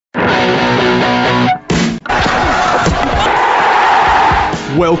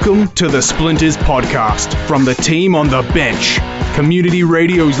Welcome to the Splinters podcast from the team on the bench, Community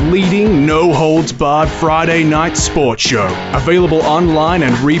Radio's leading no-holds-barred Friday night sports show, available online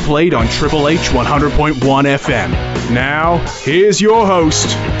and replayed on Triple H 100.1 FM. Now, here's your host,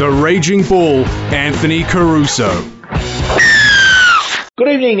 the Raging Bull, Anthony Caruso. Good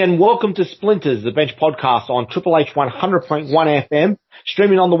evening and welcome to Splinters, the bench podcast on Triple H 100.1 FM,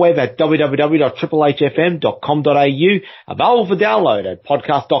 streaming on the web at www.triplehfm.com.au, available for download at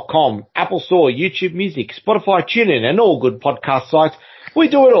podcast.com, Apple Store, YouTube Music, Spotify, TuneIn, and all good podcast sites. We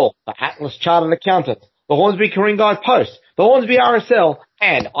do it all. The Atlas Chartered Accountant, the Hornsby Careen Guide Post, the Hornsby RSL,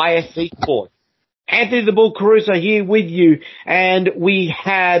 and ISC Sports. Anthony the Bull Caruso here with you, and we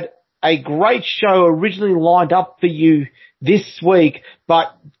had a great show originally lined up for you this week,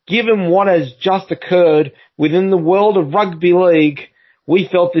 but given what has just occurred within the world of rugby league, we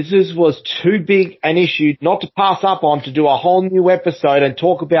felt this was too big an issue not to pass up on to do a whole new episode and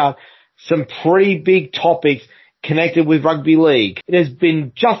talk about some pretty big topics connected with rugby league. It has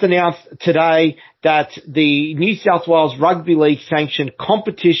been just announced today that the New South Wales Rugby League sanctioned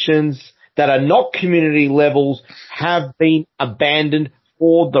competitions that are not community levels have been abandoned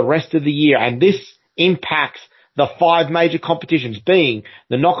for the rest of the year, and this impacts the 5 major competitions, being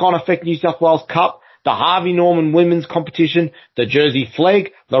the Knock-On Effect New South Wales Cup, the Harvey Norman Women's Competition, the Jersey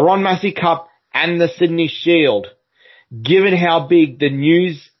Flegg, the Ron Massey Cup, and the Sydney Shield. Given how big the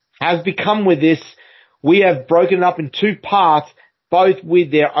news has become with this, we have broken it up in 2 parts, both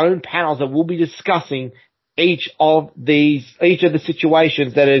with their own panels that will be discussing each of the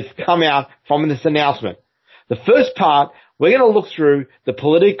situations that have come out from this announcement. The first part, we're going to look through the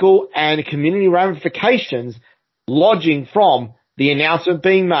political and community ramifications lodging from the announcement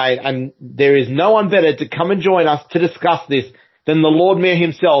being made, and there is no one better to come and join us to discuss this than the Lord Mayor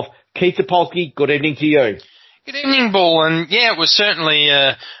himself, Keith Sapolsky. Good evening to you. Good evening, Bull, and yeah, it was certainly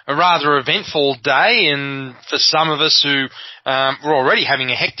a rather eventful day, and for some of us who were already having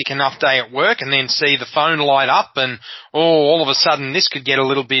a hectic enough day at work and then see the phone light up and, all of a sudden this could get a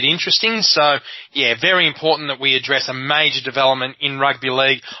little bit interesting. So, yeah, very important that we address a major development in rugby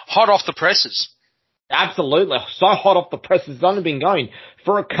league, hot off the presses. Absolutely. So hot off the presses. It's only been going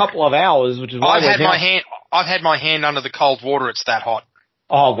for a couple of hours, which is why I've had my hand under the cold water. It's that hot.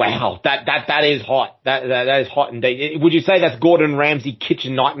 Oh, wow. That is hot. That is hot indeed. Would you say that's Gordon Ramsay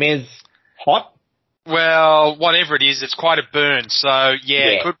kitchen nightmares hot? Well, whatever it is, it's quite a burn. So, yeah,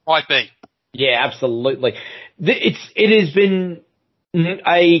 it could quite be. Yeah, absolutely. It has been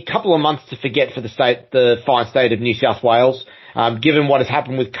a couple of months to forget for the fine state of New South Wales. Given what has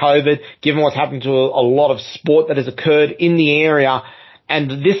happened with COVID, given what's happened to a lot of sport that has occurred in the area,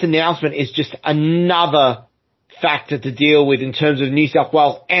 and this announcement is just another factor to deal with in terms of New South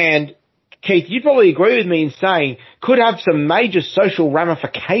Wales. And Keith, you probably agree with me in saying could have some major social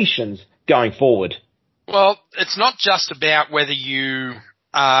ramifications going forward. Well, it's not just about whether you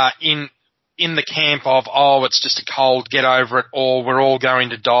are in the camp of, it's just a cold, get over it, or we're all going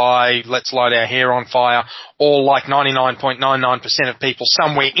to die, let's light our hair on fire, or like 99.99% of people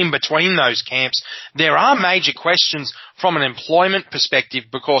somewhere in between those camps. There are major questions from an employment perspective,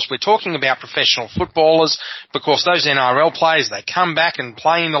 because we're talking about professional footballers, because those NRL players, they come back and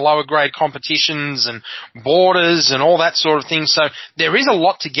play in the lower grade competitions and borders and all that sort of thing. So there is a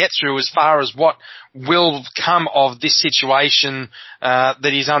lot to get through as far as what will come of this situation that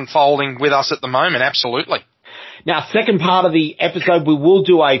is unfolding with us at the moment. Absolutely. Now, second part of the episode, we will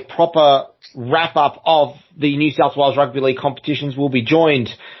do a proper wrap-up of the New South Wales Rugby League competitions. We'll be joined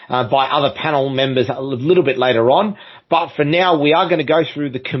by other panel members a little bit later on. But for now, we are going to go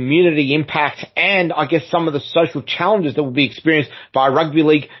through the community impact and, I guess, some of the social challenges that will be experienced by rugby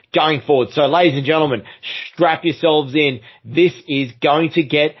league going forward. So, ladies and gentlemen, strap yourselves in. This is going to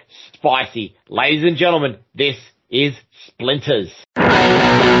get spicy. Ladies and gentlemen, this is Splinters.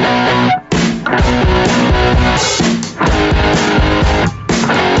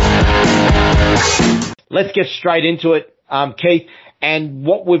 Let's get straight into it, Keith. And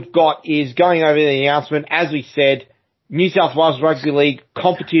what we've got is going over the announcement. As we said, New South Wales Rugby League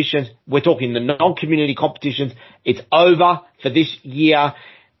competitions, we're talking the non-community competitions, it's over for this year.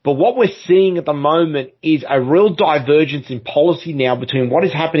 But what we're seeing at the moment is a real divergence in policy now between what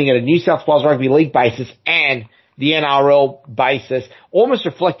is happening at a New South Wales Rugby League basis and the NRL basis, almost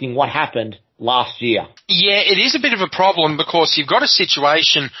reflecting what happened last year. Yeah, it is a bit of a problem because you've got a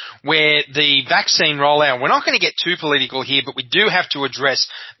situation where the vaccine rollout, we're not going to get too political here, but we do have to address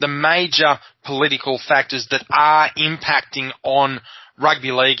the major political factors that are impacting on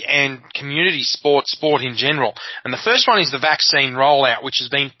rugby league and community sport in general. And the first one is the vaccine rollout, which has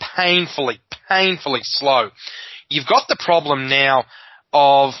been painfully slow. You've got the problem now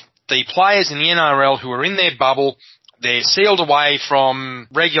of the players in the NRL who are in their bubble. They're sealed away from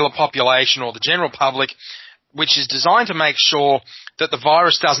regular population or the general public, which is designed to make sure that the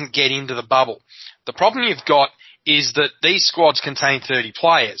virus doesn't get into the bubble. The problem you've got is that these squads contain 30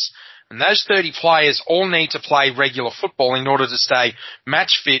 players, and those 30 players all need to play regular football in order to stay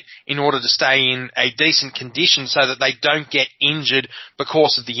match fit, in order to stay in a decent condition so that they don't get injured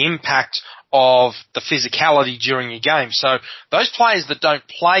because of the impact of the physicality during a game. So those players that don't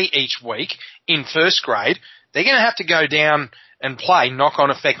play each week in first grade, they're going to have to go down and play knock-on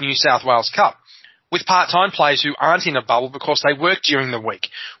effect New South Wales Cup with part-time players who aren't in a bubble because they work during the week,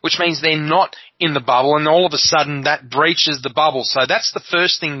 which means they're not in the bubble, and all of a sudden that breaches the bubble. So that's the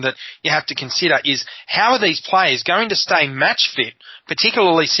first thing that you have to consider is how are these players going to stay match fit,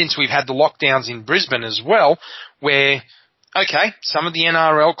 particularly since we've had the lockdowns in Brisbane as well, where, okay, some of the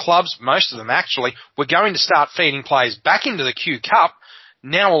NRL clubs, most of them actually, were going to start feeding players back into the Q Cup.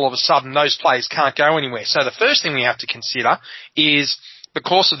 Now all of a sudden those players can't go anywhere. So the first thing we have to consider is,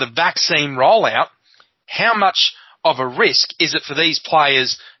 because of the vaccine rollout, how much of a risk is it for these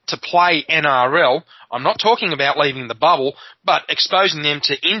players to play NRL? I'm not talking about leaving the bubble, but exposing them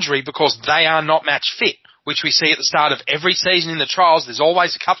to injury because they are not match fit, which we see at the start of every season in the trials. There's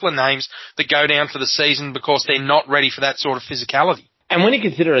always a couple of names that go down for the season because they're not ready for that sort of physicality. And when you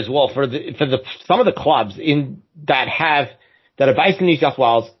consider as well for some of the clubs that are based in New South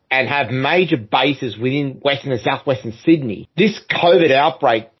Wales and have major bases within Western and Southwestern Sydney, this COVID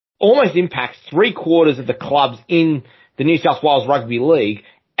outbreak almost impacts 3/4 of the clubs in the New South Wales Rugby League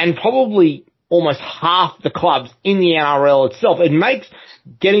and probably almost half the clubs in the NRL itself. It makes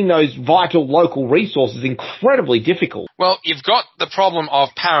getting those vital local resources incredibly difficult. Well, you've got the problem of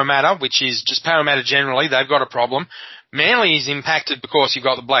Parramatta, which is just Parramatta generally. They've got a problem. Manly is impacted because you've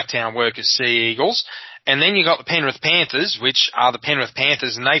got the Blacktown Workers Sea Eagles. And then you got the Penrith Panthers, which are the Penrith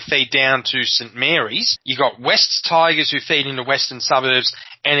Panthers, and they feed down to St Mary's. You got West's Tigers, who feed into Western Suburbs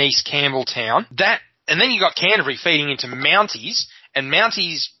and East Campbelltown. And then you got Canterbury feeding into Mounties, and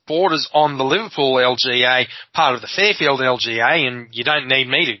Mounties borders on the Liverpool LGA, part of the Fairfield LGA, and you don't need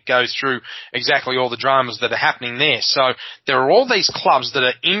me to go through exactly all the dramas that are happening there. So there are all these clubs that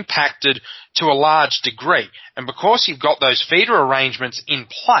are impacted to a large degree. And because you've got those feeder arrangements in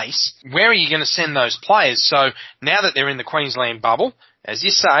place, where are you going to send those players? So now that they're in the Queensland bubble, as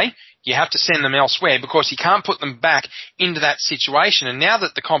you say, you have to send them elsewhere because you can't put them back into that situation. And now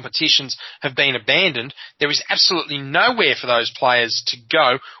that the competitions have been abandoned, there is absolutely nowhere for those players to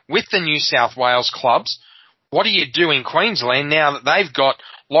go with the New South Wales clubs. What do you do in Queensland now that they've got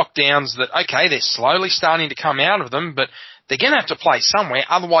lockdowns that, okay, they're slowly starting to come out of them, but they're going to have to play somewhere.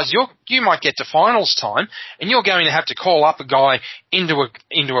 Otherwise, you might get to finals time and you're going to have to call up a guy into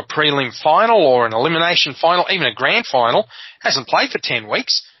a prelim final or an elimination final, even a grand final, hasn't played for 10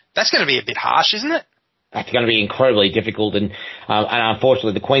 weeks. That's going to be a bit harsh, isn't it? That's going to be incredibly difficult, and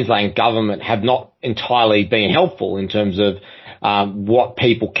unfortunately the Queensland government have not entirely been helpful in terms of what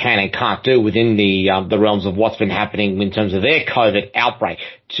people can and can't do within the realms of what's been happening in terms of their COVID outbreak.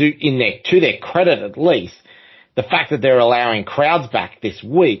 To their credit at least, the fact that they're allowing crowds back this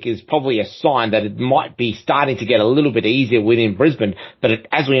week is probably a sign that it might be starting to get a little bit easier within Brisbane, but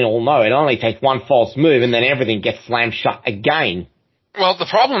as we all know, it only takes one false move and then everything gets slammed shut again. Well, the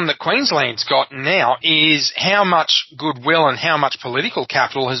problem that Queensland's got now is how much goodwill and how much political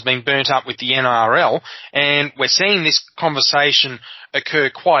capital has been burnt up with the NRL, and we're seeing this conversation occur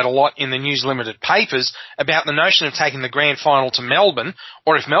quite a lot in the News Limited papers about the notion of taking the grand final to Melbourne,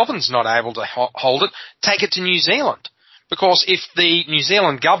 or if Melbourne's not able to hold it, take it to New Zealand. Because if the New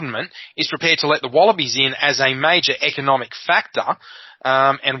Zealand government is prepared to let the Wallabies in as a major economic factor,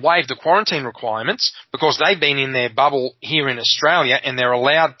 and waive the quarantine requirements because they've been in their bubble here in Australia and they're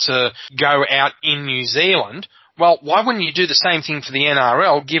allowed to go out in New Zealand, well, why wouldn't you do the same thing for the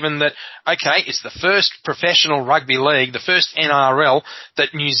NRL, given that, okay, it's the first professional rugby league, the first NRL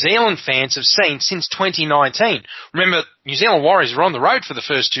that New Zealand fans have seen since 2019. Remember, New Zealand Warriors were on the road for the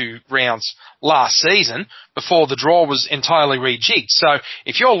first 2 rounds last season before the draw was entirely rejigged. So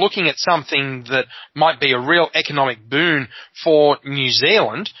if you're looking at something that might be a real economic boon for New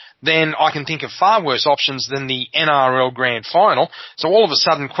Zealand, then I can think of far worse options than the NRL Grand Final. So all of a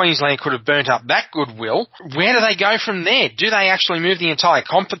sudden Queensland could have burnt up that goodwill. Where do they go from there? Do they actually move the entire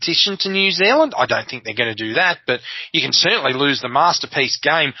competition to New Zealand? I don't think they're going to do that, but you can certainly lose the masterpiece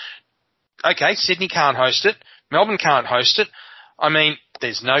game. Okay, Sydney can't host it. Melbourne can't host it. I mean,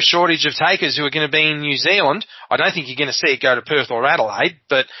 there's no shortage of takers who are going to be in New Zealand. I don't think you're going to see it go to Perth or Adelaide,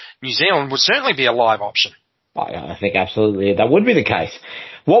 but New Zealand would certainly be a live option. I think absolutely that would be the case.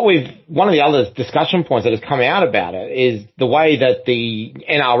 one of the other discussion points that has come out about it is the way that the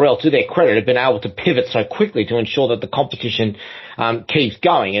NRL, to their credit, have been able to pivot so quickly to ensure that the competition keeps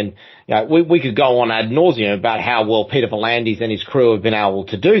going. And you know, we could go on ad nauseum about how well Peter V'landys and his crew have been able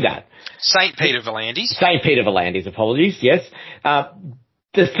to do that. St. Peter V'landys. St. Peter V'landys, apologies, yes.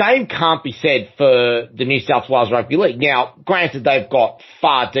 The same can't be said for the New South Wales Rugby League. Now, granted, they've got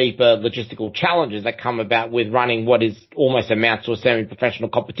far deeper logistical challenges that come about with running what is almost amounts to a semi-professional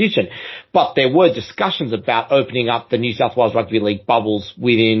competition. But there were discussions about opening up the New South Wales Rugby League bubbles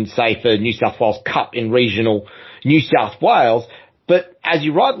within, say, for New South Wales Cup in regional New South Wales. But as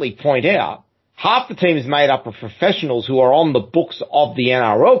you rightly point out, half the team is made up of professionals who are on the books of the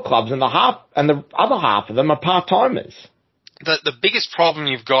NRL clubs, and the other half of them are part-timers. The biggest problem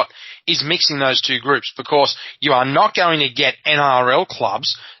you've got is mixing those two groups, because you are not going to get NRL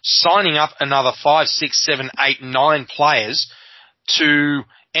clubs signing up another 5, 6, 7, 8, 9 players to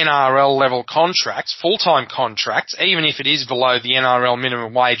NRL level contracts, full-time contracts, even if it is below the NRL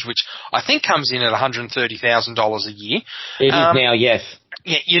minimum wage, which I think comes in at $130,000 a year. It is now, yes.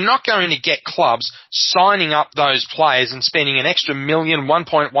 Yeah, you're not going to get clubs signing up those players and spending an extra million,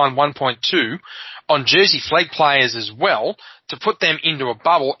 1.1, 1.2 on jersey flag players as well to put them into a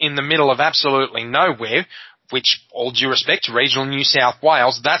bubble in the middle of absolutely nowhere, which, all due respect to regional New South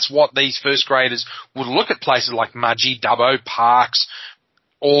Wales, that's what these first graders would look at places like Mudgee, Dubbo, Parkes,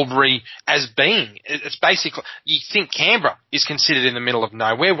 Albury as being. It's basically, you think Canberra is considered in the middle of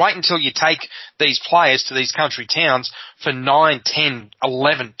nowhere. Wait until you take these players to these country towns for 9, 10,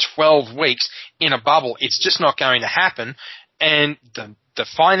 11, 12 weeks in a bubble. It's just not going to happen. And the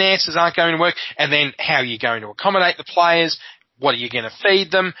finances aren't going to work. And then how are you going to accommodate the players? What are you going to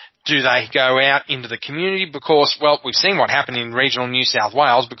feed them? Do they go out into the community? Because, well, we've seen what happened in regional New South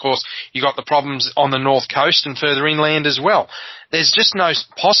Wales, because you got the problems on the north coast and further inland as well. There's just no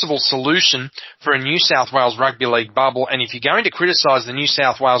possible solution for a New South Wales Rugby League bubble, and if you're going to criticise the New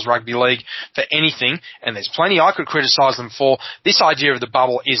South Wales Rugby League for anything, and there's plenty I could criticise them for, this idea of the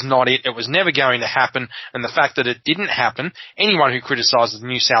bubble is not it. It was never going to happen, and the fact that it didn't happen, anyone who criticises the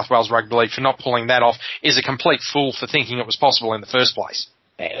New South Wales Rugby League for not pulling that off is a complete fool for thinking it was possible in the first place.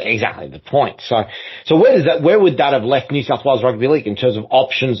 Exactly the point. So where would that have left New South Wales Rugby League in terms of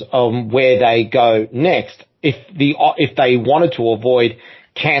options on where they go next if they wanted to avoid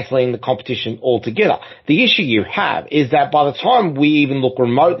cancelling the competition altogether? The issue you have is that by the time we even look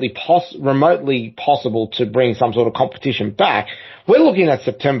remotely possible to bring some sort of competition back, we're looking at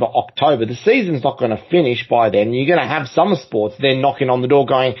September, October. The season's not going to finish by then. You're going to have summer sports then knocking on the door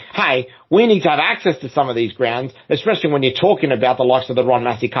going, hey, we need to have access to some of these grounds, especially when you're talking about the likes of the Ron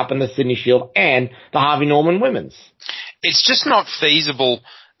Massey Cup and the Sydney Shield and the Harvey Norman Women's. It's just not feasible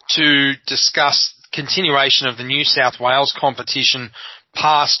to discuss continuation of the New South Wales competition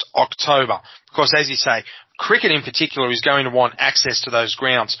past October, because, as you say, cricket in particular is going to want access to those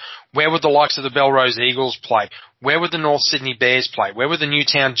grounds. Where would the likes of the Belrose Eagles play? Where would the North Sydney Bears play? Where would the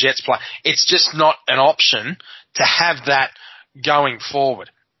Newtown Jets play? It's just not an option to have that going forward.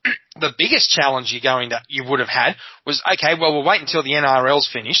 The biggest challenge you would have had was, okay, well, we'll wait until the NRL's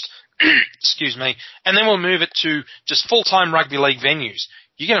finished, excuse me, and then we'll move it to just full-time rugby league venues.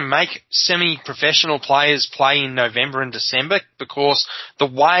 You're going to make semi-professional players play in November and December, because the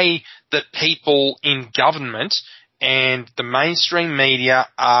way that people in government and the mainstream media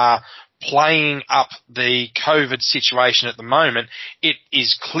are playing up the COVID situation at the moment, it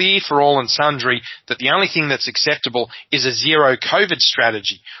is clear for all and sundry that the only thing that's acceptable is a zero COVID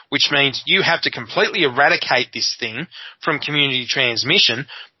strategy, which means you have to completely eradicate this thing from community transmission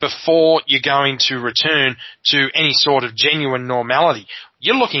before you're going to return to any sort of genuine normality.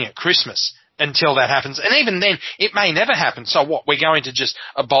 You're looking at Christmas until that happens, and even then, it may never happen. So what, we're going to just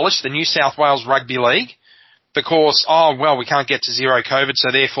abolish the New South Wales Rugby League? Because, we can't get to zero COVID,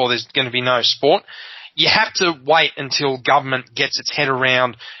 so therefore there's going to be no sport. You have to wait until government gets its head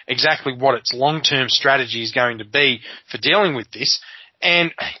around exactly what its long-term strategy is going to be for dealing with this.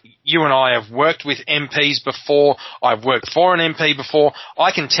 And you and I have worked with MPs before. I've worked for an MP before.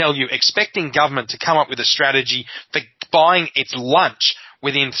 I can tell you, expecting government to come up with a strategy for buying its lunch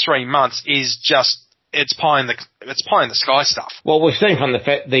within 3 months is just, it's pie in the sky stuff. Well, we've seen from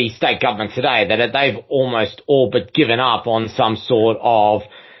the state government today that they've almost all but given up on some sort of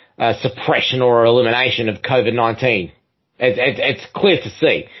suppression or elimination of COVID-19. It's clear to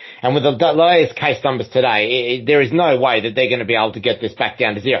see. And with the latest case numbers today, there is no way that they're going to be able to get this back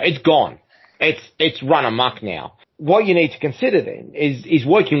down to zero. It's gone. It's run amok now. What you need to consider then is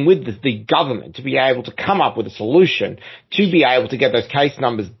working with the government to be able to come up with a solution to be able to get those case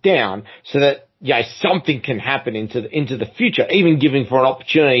numbers down so that something can happen into the future, even giving for an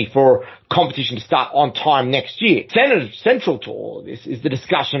opportunity for competition to start on time next year. Central to all of this is the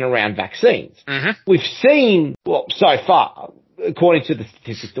discussion around vaccines. Mm-hmm. We've seen, so far, according to the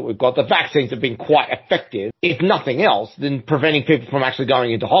statistics that we've got, the vaccines have been quite effective, if nothing else, than preventing people from actually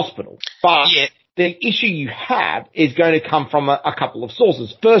going into hospital. But the issue you have is going to come from a couple of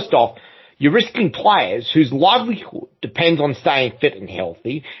sources. First off, you're risking players whose livelihood depends on staying fit and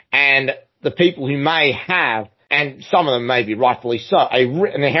healthy, and the people who may have, and some of them may be rightfully so,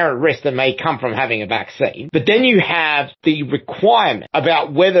 an inherent risk that may come from having a vaccine. But then you have the requirement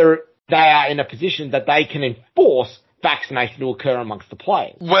about whether they are in a position that they can enforce vaccination to occur amongst the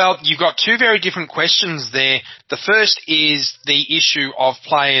players. Well, you've got two very different questions there. The first is the issue of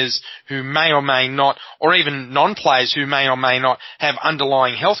players who may or may not, or even non-players who may or may not have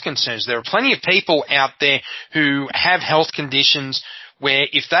underlying health concerns. There are plenty of people out there who have health conditions where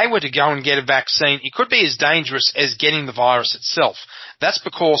if they were to go and get a vaccine, it could be as dangerous as getting the virus itself. That's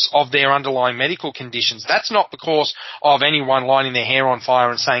because of their underlying medical conditions. That's not because of anyone lighting their hair on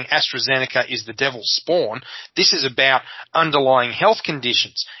fire and saying AstraZeneca is the devil's spawn. This is about underlying health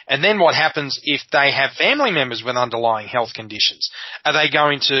conditions. And then what happens if they have family members with underlying health conditions? Are they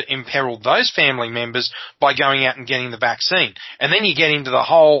going to imperil those family members by going out and getting the vaccine? And then you get into the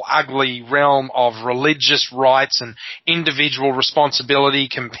whole ugly realm of religious rights and individual responsibility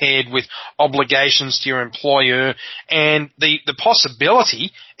compared with obligations to your employer, and the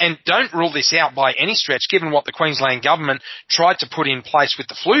possibility, and don't rule this out by any stretch, given what the Queensland government tried to put in place with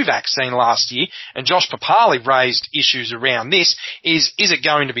the flu vaccine last year, and Josh Papali raised issues around this, is it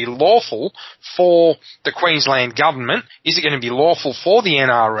going to be lawful for the Queensland government, is it going to be lawful for the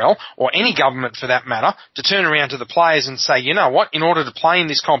NRL, or any government for that matter, to turn around to the players and say, you know what, in order to play in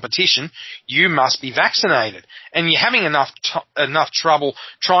this competition, you must be vaccinated. And you're having enough trouble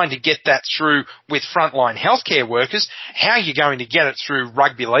trying to get that through with frontline healthcare workers. How are you going to get it through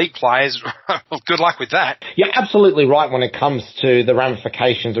rugby league players? Well, good luck with that. You're absolutely right when it comes to the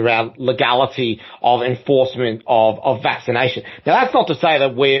ramifications around legality of enforcement of vaccination. Now, that's not to say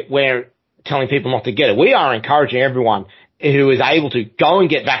that we're telling people not to get it. We are encouraging everyone who is able to go and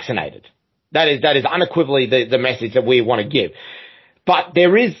get vaccinated. That is unequivocally the message that we want to give. But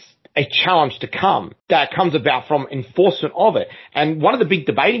there is a challenge to come that comes about from enforcement of it. And one of the big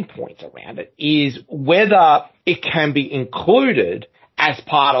debating points around it is whether it can be included as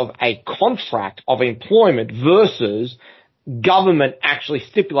part of a contract of employment versus government actually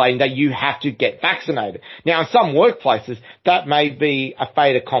stipulating that you have to get vaccinated. Now, in some workplaces, that may be a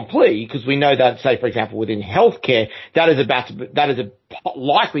fait accompli, because we know that, say, for example, within healthcare, that is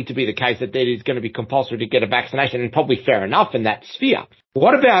likely to be the case, that it is going to be compulsory to get a vaccination, and probably fair enough in that sphere.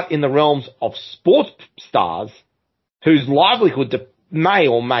 What about in the realms of sports stars whose livelihood may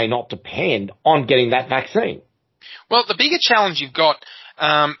or may not depend on getting that vaccine? Well, the bigger challenge you've got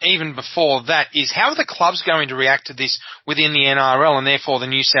even before that is how are the clubs going to react to this within the NRL and therefore the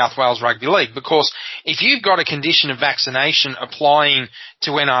New South Wales Rugby League? Because if you've got a condition of vaccination applying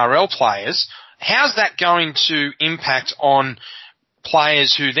to NRL players, how's that going to impact on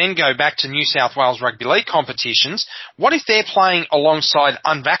players who then go back to New South Wales Rugby League competitions? What if they're playing alongside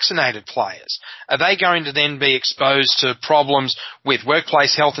unvaccinated players? Are they going to then be exposed to problems with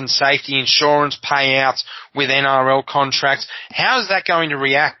workplace health and safety, insurance payouts, with NRL contracts? How's that going to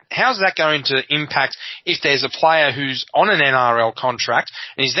react? How's that going to impact if there's a player who's on an NRL contract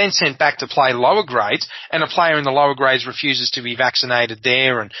and is then sent back to play lower grades, and a player in the lower grades refuses to be vaccinated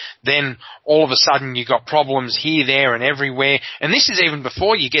there, and then all of a sudden you've got problems here, there and everywhere? And this is even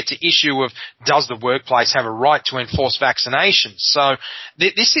before you get to issue of, does the workplace have a right to enforce vaccinations? So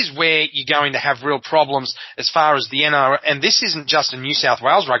this is where you're going to have real problems as far as the NRL, and this isn't just a New South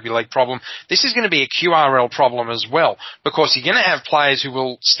Wales Rugby League problem, this is going to be a QRL problem as well, because you're going to have players who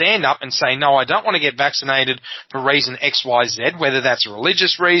will stand up and say, no, I don't want to get vaccinated for reason XYZ, whether that's a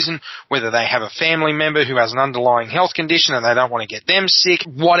religious reason, whether they have a family member who has an underlying health condition and they don't want to get them sick,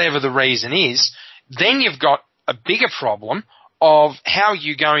 whatever the reason is. Then you've got a bigger problem of how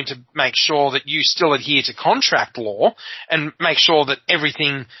you're going to make sure that you still adhere to contract law and make sure that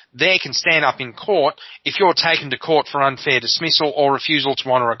everything there can stand up in court if you're taken to court for unfair dismissal or refusal to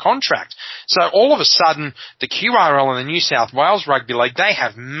honour a contract. So all of a sudden, the QRL and the New South Wales Rugby League, they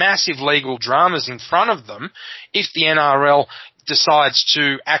have massive legal dramas in front of them if the NRL decides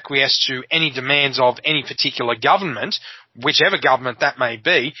to acquiesce to any demands of any particular government, whichever government that may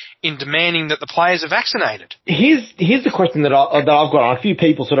be, in demanding that the players are vaccinated. Here's the question that I've got. A few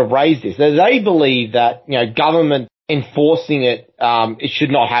people sort of raised this. They believe that, government enforcing it, it should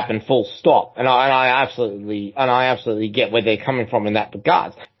not happen full stop. And I absolutely get where they're coming from in that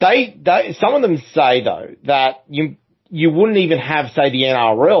regard. Some of them say though that you wouldn't even have, say, the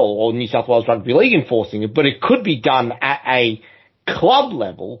NRL or New South Wales Rugby League enforcing it, but it could be done at a club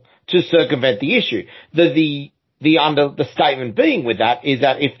level to circumvent the issue. The statement being with that is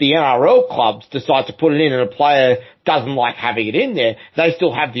that if the NRL clubs decide to put it in and a player doesn't like having it in there, they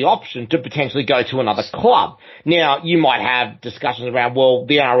still have the option to potentially go to another club. Now, you might have discussions around, well,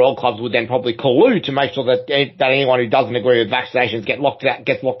 the NRL clubs would then probably collude to make sure that anyone who doesn't agree with vaccinations gets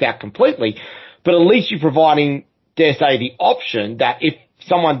locked out completely. But at least you're providing, dare say, the option that if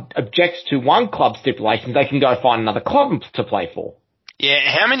someone objects to one club's stipulations, they can go find another club to play for.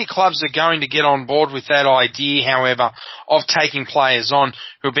 Yeah, how many clubs are going to get on board with that idea, however, of taking players on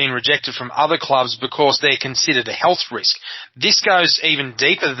who have been rejected from other clubs because they're considered a health risk? This goes even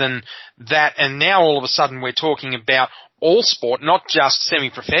deeper than that, and now all of a sudden we're talking about all sport, not just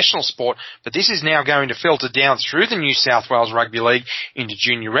semi-professional sport, but this is now going to filter down through the New South Wales Rugby League into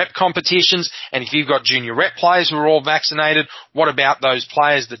junior rep competitions. And if you've got junior rep players who are all vaccinated, what about those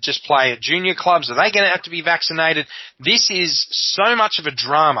players that just play at junior clubs? Are they going to have to be vaccinated? This is so much of a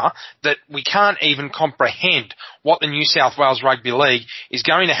drama that we can't even comprehend what the New South Wales Rugby League is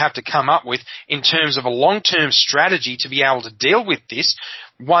going to have to come up with in terms of a long-term strategy to be able to deal with this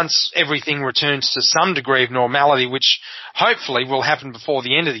once everything returns to some degree of normality, which hopefully will happen before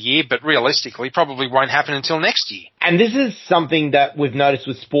the end of the year, but realistically probably won't happen until next year. And this is something that we've noticed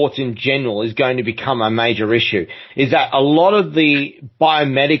with sports in general is going to become a major issue, is that a lot of the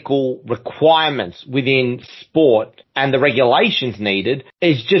biomedical requirements within sport and the regulations needed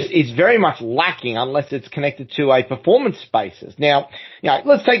is very much lacking unless it's connected to a performance basis. Now,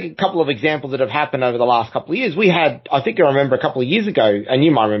 let's take a couple of examples that have happened over the last couple of years. We had, I think I remember a couple of years ago, and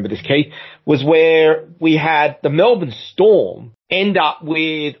you might remember this, Keith, was where we had the Melbourne Storm end up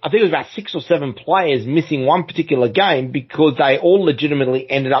with, I think it was about 6 or 7 players missing one particular game because they all legitimately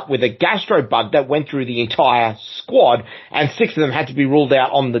ended up with a gastro bug that went through the entire squad, and 6 of them had to be ruled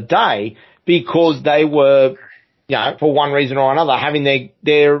out on the day because they were, for one reason or another, having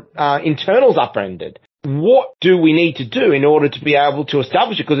their internals upended. What do we need to do in order to be able to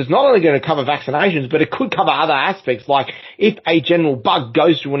establish it? Because it's not only going to cover vaccinations, but it could cover other aspects, like if a general bug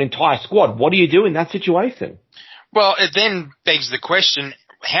goes through an entire squad, what do you do in that situation? Well, it then begs the question,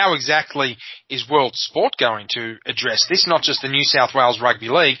 how exactly is World Sport going to address this? Not just the New South Wales Rugby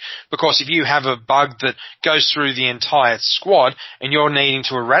League, because if you have a bug that goes through the entire squad and you're needing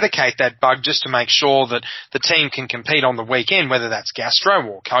to eradicate that bug just to make sure that the team can compete on the weekend, whether that's gastro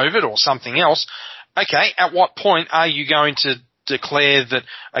or COVID or something else, okay, at what point are you going to declare that,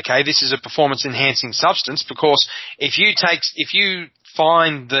 okay, this is a performance-enhancing substance? Because if you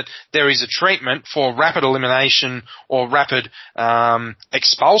find that there is a treatment for rapid elimination or rapid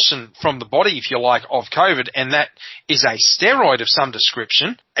expulsion from the body, if you like, of COVID, and that is a steroid of some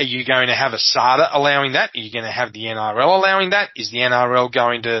description, are you going to have a SADA allowing that? Are you going to have the NRL allowing that? Is the NRL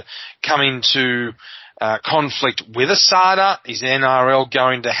going to come into conflict with a SADA? Is the NRL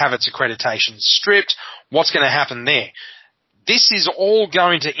going to have its accreditation stripped? What's going to happen there? This is all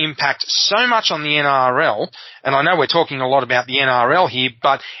going to impact so much on the NRL, and I know we're talking a lot about the NRL here,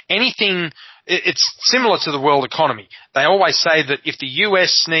 but it's similar to the world economy. They always say that if the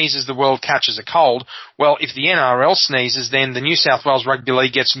US sneezes, the world catches a cold. Well, if the NRL sneezes, then the New South Wales Rugby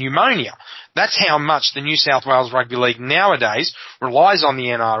League gets pneumonia. That's how much the New South Wales Rugby League nowadays relies on the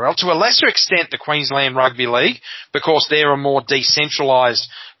NRL. To a lesser extent, the Queensland Rugby League, because they're a more decentralised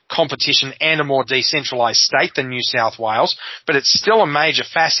competition and a more decentralised state than New South Wales, but it's still a major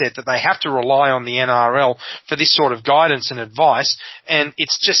facet that they have to rely on the NRL for this sort of guidance and advice, and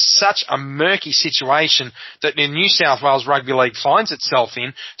it's just such a murky situation that the New South Wales Rugby League finds itself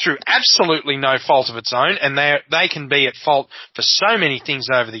in through absolutely no fault of its own, and they can be at fault for so many things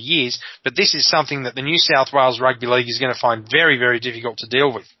over the years, but this is something that the New South Wales Rugby League is going to find very, very difficult to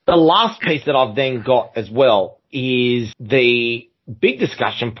deal with. The last piece that I've then got as well is the big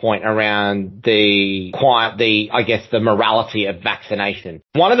discussion point around the morality of vaccination.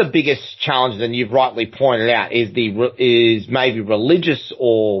 One of the biggest challenges, and you've rightly pointed out, is maybe religious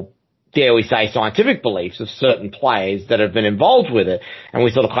or, dare we say, scientific beliefs of certain players that have been involved with it. And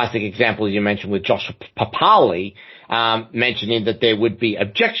we saw the classic example, as you mentioned, with Josh Papali, mentioning that there would be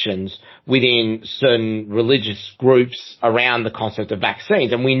objections within certain religious groups around the concept of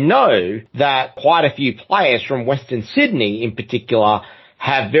vaccines. And we know that quite a few players from Western Sydney in particular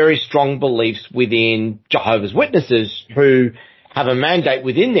have very strong beliefs within Jehovah's Witnesses who have a mandate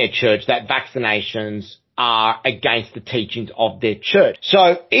within their church that vaccinations are against the teachings of their church.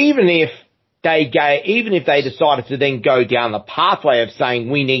 So even if even if they decided to then go down the pathway of saying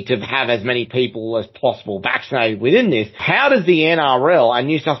we need to have as many people as possible vaccinated within this, how does the NRL and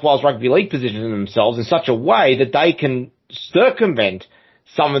New South Wales Rugby League position themselves in such a way that they can circumvent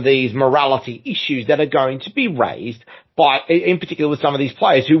some of these morality issues that are going to be raised by, in particular with some of these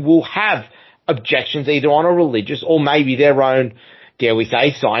players who will have objections either on a religious or maybe their own, dare we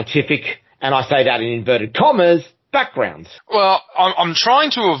say, scientific, and I say that in inverted commas, backgrounds? Well, I'm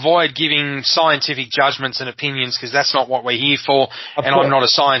trying to avoid giving scientific judgments and opinions because that's not what we're here for, and I'm not a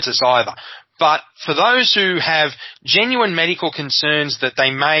scientist either. But for those who have genuine medical concerns that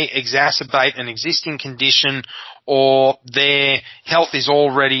they may exacerbate an existing condition or their health is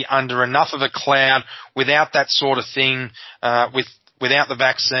already under enough of a cloud without that sort of thing, without the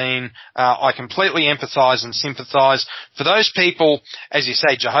vaccine, I completely empathise and sympathise. For those people, as you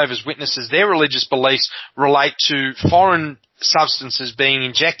say, Jehovah's Witnesses, their religious beliefs relate to foreign substances being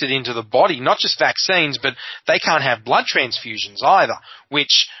injected into the body, not just vaccines, but they can't have blood transfusions either,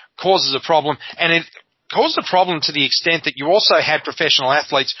 which causes a problem. And it caused a problem to the extent that you also had professional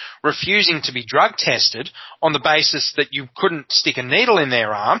athletes refusing to be drug tested on the basis that you couldn't stick a needle in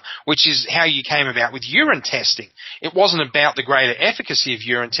their arm, which is how you came about with urine testing. It wasn't about the greater efficacy of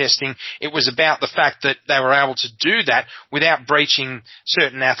urine testing. It was about the fact that they were able to do that without breaching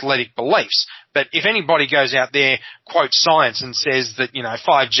certain athletic beliefs. But if anybody goes out there, quotes science and says that,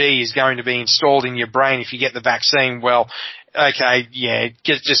 5G is going to be installed in your brain if you get the vaccine, well, okay, yeah,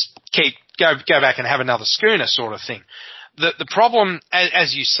 go back and have another schooner sort of thing. The problem,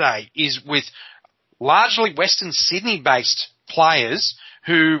 as you say, is with largely Western Sydney-based players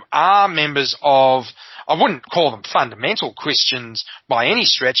who are members of, I wouldn't call them fundamental Christians by any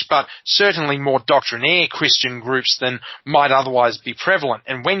stretch, but certainly more doctrinaire Christian groups than might otherwise be prevalent.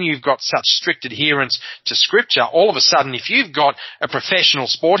 And when you've got such strict adherence to Scripture, all of a sudden, if you've got a professional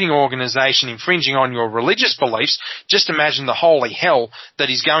sporting organisation infringing on your religious beliefs, just imagine the holy hell that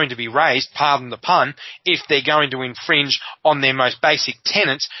is going to be raised, pardon the pun, if they're going to infringe on their most basic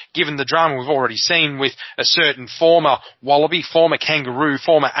tenets, given the drama we've already seen with a certain former Wallaby, former Kangaroo,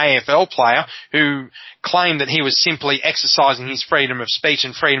 former AFL player who claimed that he was simply exercising his freedom of speech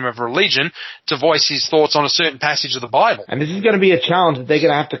and freedom of religion to voice his thoughts on a certain passage of the Bible. And this is going to be a challenge that they're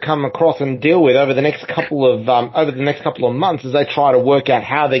going to have to come across and deal with over the next couple of months as they try to work out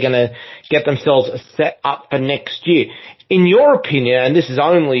how they're going to get themselves set up for next year. In your opinion, and this is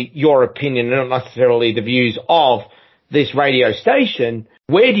only your opinion, not necessarily the views of this radio station,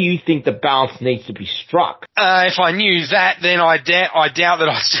 where do you think the balance needs to be struck? If I knew that, then I doubt that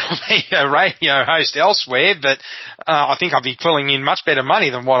I'd still be a radio host elsewhere, but I think I'd be pulling in much better money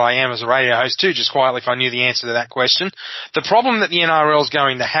than what I am as a radio host too, just quietly if I knew the answer to that question. The problem that the NRL is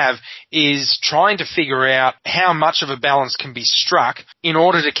going to have is trying to figure out how much of a balance can be struck in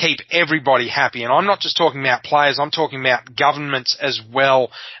order to keep everybody happy. And I'm not just talking about players, I'm talking about governments as well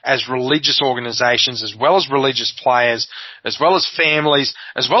as religious organisations, as well as religious players, as well as families,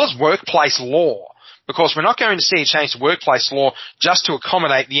 as well as workplace law. Because we're not going to see a change to workplace law just to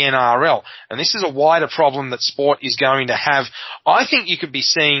accommodate the NRL. And this is a wider problem that sport is going to have. I think you could be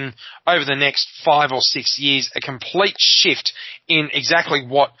seeing over the next 5 or 6 years a complete shift in exactly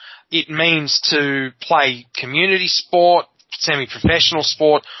what it means to play community sport, semi-professional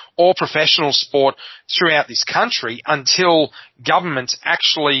sport, or professional sport throughout this country until governments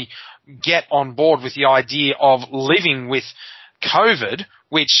actually get on board with the idea of living with COVID,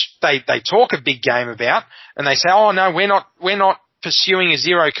 which they talk a big game about, and they say, oh no, we're not pursuing a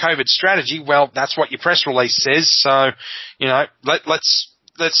zero COVID strategy. Well, that's what your press release says. So, let's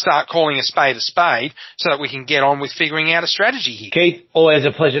start calling a spade so that we can get on with figuring out a strategy here. Keith, always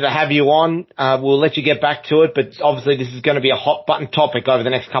a pleasure to have you on. We'll let you get back to it, but obviously this is going to be a hot button topic over the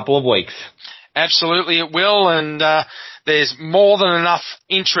next couple of weeks. Absolutely it will, and there's more than enough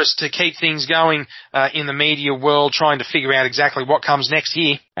interest to keep things going in the media world trying to figure out exactly what comes next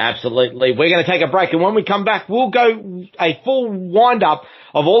here. Absolutely. We're going to take a break, and when we come back, we'll go a full wind-up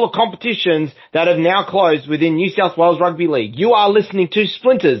of all the competitions that have now closed within New South Wales Rugby League. You are listening to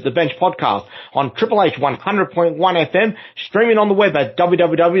Splinters, the Bench podcast, on Triple H 100.1 FM, streaming on the web at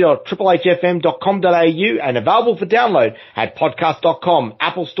www.triplehfm.com.au and available for download at podcast.com,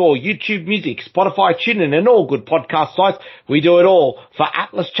 Apple Store, YouTube Music, Spotify, TuneIn, and all good podcast sites. We do it all for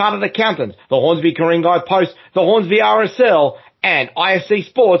Atlas Chartered Accountants, the Hornsby Coringa Post, the Hornsby RSL, and ISC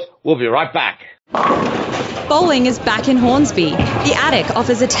Sports. We'll be right back. Bowling is back in Hornsby. The Attic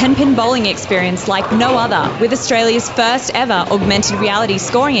offers a 10-pin bowling experience like no other, with Australia's first ever augmented reality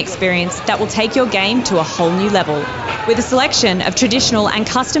scoring experience that will take your game to a whole new level. With a selection of traditional and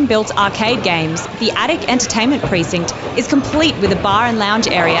custom-built arcade games, the Attic Entertainment Precinct is complete with a bar and lounge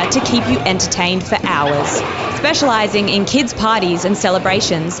area to keep you entertained for hours. Specialising in kids' parties and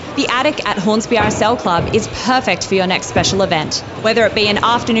celebrations, the Attic at Hornsby RSL Club is perfect for your next special event. Whether it be an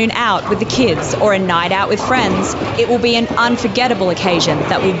afternoon out with the kids or a night out with friends, it will be an unforgettable occasion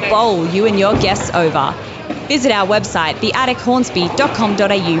that will bowl you and your guests over. Visit our website,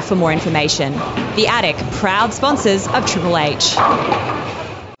 theattichornsby.com.au for more information. The Attic, proud sponsors of Triple H.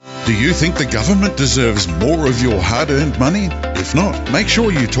 Do you think the government deserves more of your hard-earned money? If not, make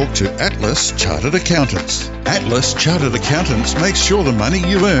sure you talk to Atlas Chartered Accountants. Atlas Chartered Accountants makes sure the money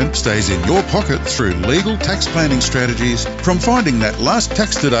you earn stays in your pocket through legal tax planning strategies, from finding that last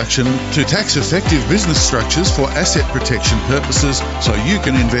tax deduction to tax-effective business structures for asset protection purposes, so you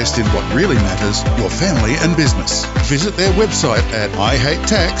can invest in what really matters, your family and business. Visit their website at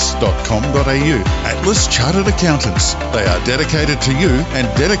ihatetax.com.au. Atlas Chartered Accountants. They are dedicated to you and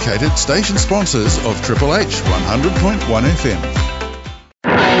dedicated station sponsors of Triple H 100.1 FM.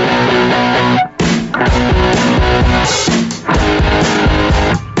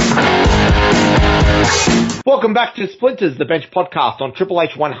 Welcome back to Splinters, the Bench podcast on Triple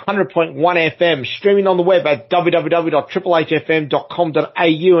H 100.1 FM, streaming on the web at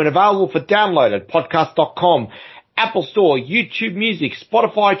www.triplehfm.com.au and available for download at podcast.com, Apple Store, YouTube Music,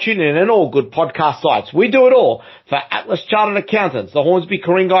 Spotify, TuneIn, and all good podcast sites. We do it all for Atlas Chartered Accountants, the Hornsby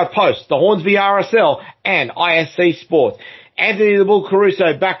Ku-ring-gai Post, the Hornsby RSL, and ISC Sports. Anthony the Bull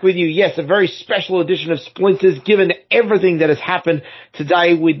Caruso back with you. Yes, a very special edition of Splinters, given everything that has happened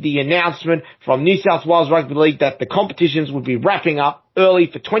today with the announcement from New South Wales Rugby League that the competitions would be wrapping up early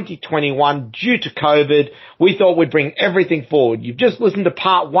for 2021 due to COVID. We thought we'd bring everything forward. You've just listened to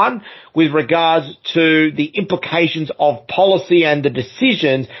part one with regards to the implications of policy and the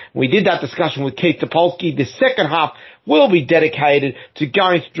decisions. We did that discussion with Keith Topolsky. The second half will be dedicated to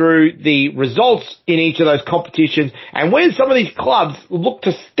going through the results in each of those competitions and where some of these clubs look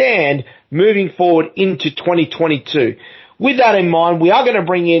to stand moving forward into 2022. With that in mind, we are going to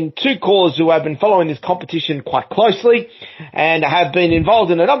bring in two callers who have been following this competition quite closely and have been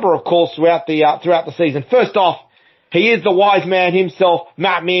involved in a number of calls throughout the season. First off, he is the wise man himself,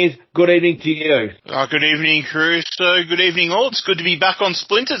 Matt Mears. Good evening to you. Good evening, Caruso. Good evening, all. It's good to be back on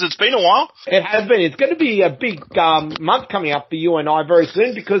Splinters. It's been a while. It has been. It's going to be a big month coming up for you and I very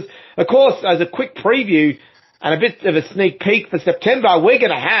soon because, of course, as a quick preview and a bit of a sneak peek for September, we're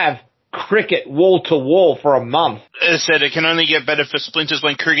going to have cricket wall to wall for a month. As I said, it can only get better for Splinters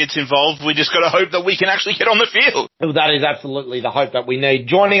when cricket's involved. We just got to hope that we can actually get on the field. Well, that is absolutely the hope that we need.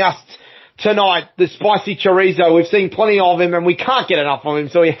 Joining us tonight, the spicy chorizo. We've seen plenty of him and we can't get enough of him,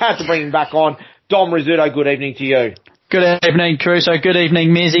 so we had to bring him back on. Dom Rizzuto, good evening to you. Good evening, Caruso. Good evening,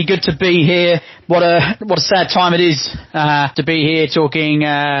 Mizzy. Good to be here. What a sad time it is to be here talking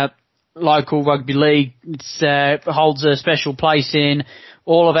local rugby league. It holds a special place in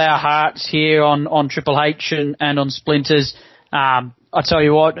all of our hearts here on Triple H and on Splinters. I tell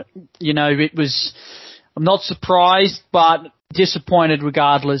you what, I'm not surprised, but disappointed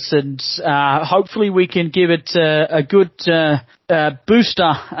regardless, and hopefully we can give it a good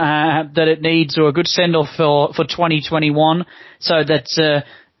booster that it needs, or a good send-off for 2021, so that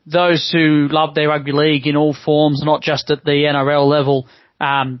those who love their rugby league in all forms, not just at the NRL level,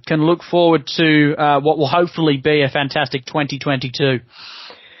 can look forward to what will hopefully be a fantastic 2022.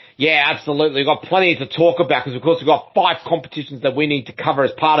 Yeah, absolutely. We've got plenty to talk about because, of course, we've got 5 competitions that we need to cover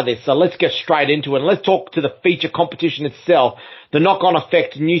as part of this. So let's get straight into it. And let's talk to the feature competition itself, the knock-on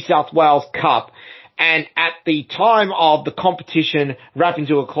effect New South Wales Cup. And at the time of the competition wrapping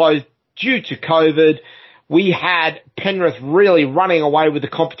to a close due to COVID, we had Penrith really running away with the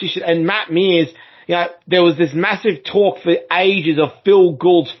competition. And Matt Mears, there was this massive talk for ages of Phil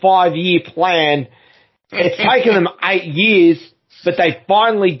Gould's 5-year plan. It's taken them 8 years. But they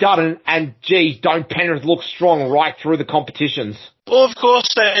finally done it, and geez, don't Penrith look strong right through the competitions? Well, of course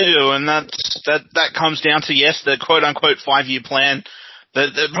they do, and that comes down to, yes, the quote-unquote 5-year plan.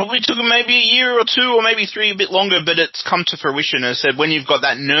 That probably took them maybe a year or 2 or maybe 3, a bit longer, but it's come to fruition. As I said, when you've got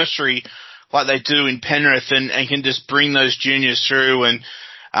that nursery like they do in Penrith and can just bring those juniors through, and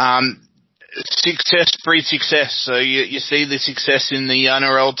success breeds success. So you see the success in the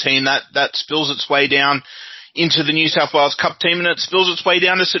NRL team, that spills its way down into the New South Wales Cup team, and it spills its way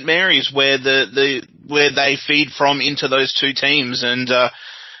down to St Mary's, where where they feed from into those two teams. And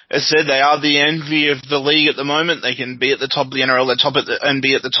as I said, they are the envy of the league at the moment. They can be at the top of the NRL, and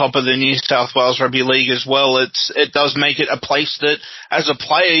be at the top of the New South Wales Rugby League as well. It does make it a place that, as a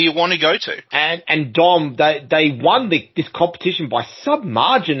player, you want to go to. And Dom, they won this competition by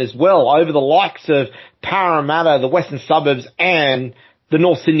sub-margin as well over the likes of Parramatta, the Western Suburbs, and the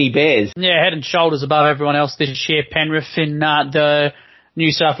North Sydney Bears. Yeah, head and shoulders above everyone else this year. Penrith in the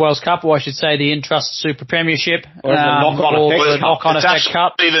New South Wales Cup, or I should say the Intrust Super Premiership. Or the knock-on effect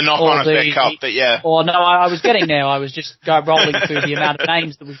cup. It's the knock-on effect cup, but yeah. Or no, I was getting there. I was just rolling through the amount of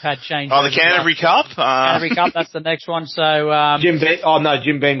names that we've had changed. Oh, the Canterbury Cup? Canterbury Cup, that's the next one. So, Jim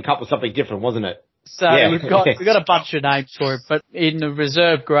Beam Cup was something different, wasn't it? So yeah. we've got a bunch of names for it, but in the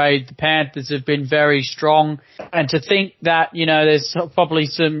reserve grade, the Panthers have been very strong. And to think that, there's probably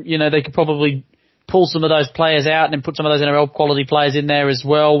some, they could probably pull some of those players out and then put some of those NRL quality players in there as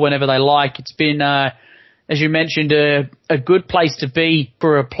well whenever they like. It's been, as you mentioned, a good place to be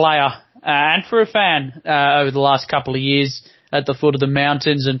for a player and for a fan over the last couple of years at the foot of the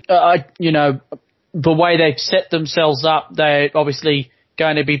mountains. And, the way they've set themselves up, they're obviously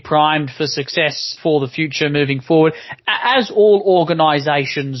going to be primed for success for the future moving forward, as all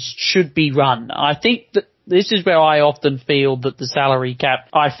organisations should be run. I think that this is where I often feel that the salary cap,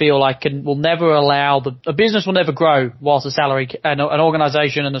 I feel like will never allow a business will never grow whilst an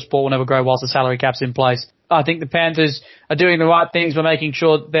organisation and the sport will never grow whilst the salary cap's in place. I think the Panthers are doing the right things by making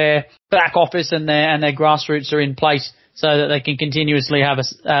sure that their back office and their grassroots are in place so that they can continuously have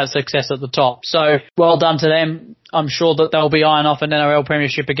a success at the top. So well done to them. I'm sure that they'll be eyeing off an NRL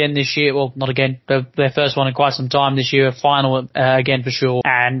Premiership again this year. Well, not again, their first one in quite some time this year, a final again for sure.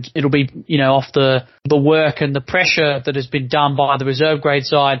 And it'll be, off the work and the pressure that has been done by the reserve grade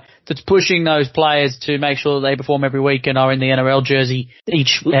side that's pushing those players to make sure that they perform every week and are in the NRL jersey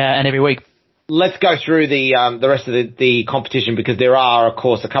each and every week. Let's go through the rest of the competition, because there are, of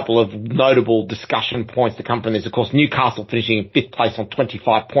course, a couple of notable discussion points to come from this. Of course, Newcastle finishing in 5th place on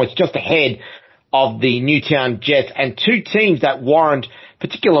 25 points, just ahead of the Newtown Jets, and two teams that warrant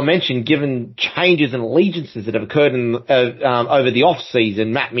particular mention given changes and allegiances that have occurred over the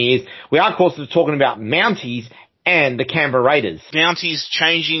off-season. Matt Mears, we are, of course, talking about Mounties and the Canberra Raiders. Mounties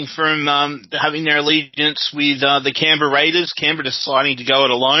changing from having their allegiance with the Canberra Raiders. Canberra deciding to go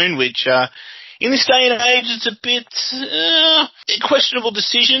it alone, which in this day and age, it's a bit a questionable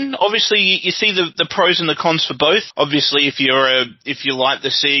decision. Obviously, you see the pros and the cons for both. Obviously, if you like the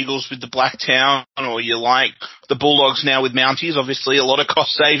Sea Eagles with the Blacktown, or you like the Bulldogs now with Mounties, obviously a lot of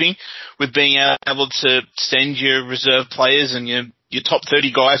cost saving with being able to send your reserve players and your top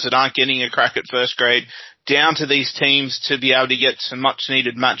 30 guys that aren't getting a crack at first grade down to these teams to be able to get some much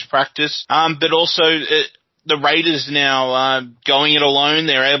needed match practice. But also the Raiders now going it alone,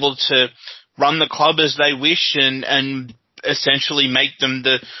 they're able to run the club as they wish and essentially make them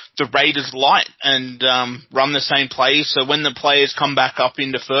the Raiders light and run the same plays. So when the players come back up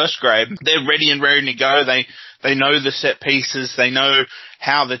into first grade, they're ready and raring to go. They know the set pieces. They know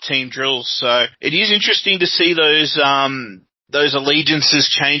how the team drills. So it is interesting to see those allegiances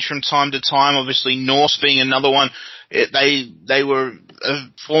change from time to time. Obviously, Norse being another one. They were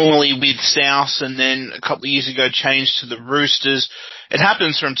formerly with South and then a couple of years ago changed to the Roosters. It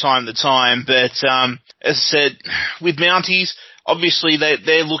happens from time to time, but as I said, with Mounties, obviously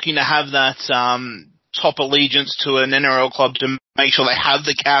they're looking to have that top allegiance to an NRL club to make sure they have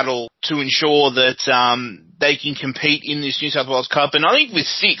the cattle to ensure that they can compete in this New South Wales Cup. And I think with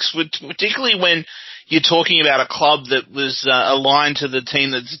 6, particularly when you're talking about a club that was aligned to the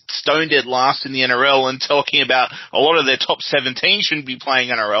team that's stone dead last in the NRL and talking about a lot of their top 17 shouldn't be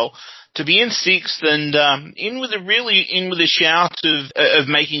playing NRL, to be in 6th and in with a shout of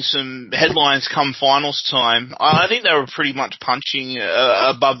making some headlines come finals time, I think they were pretty much punching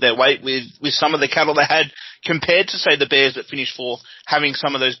above their weight with some of the cattle they had compared to, say, the Bears that finished 4th, having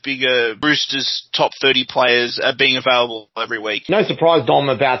some of those bigger Roosters top 30 players being available every week. No surprise, Dom,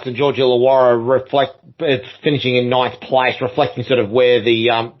 about St George Illawarra finishing in 9th place, reflecting sort of where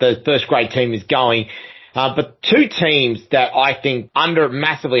the first grade team is going. But two teams that I think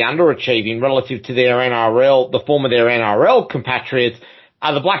massively underachieving relative to the form of their NRL compatriots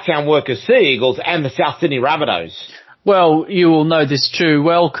are the Blacktown Workers Sea Eagles and the South Sydney Rabbitohs. Well, you will know this too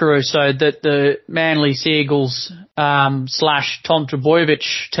well, Caruso, that the Manly Sea Eagles / Tom Trbojevic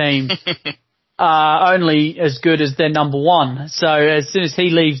team are only as good as their number one. So as soon as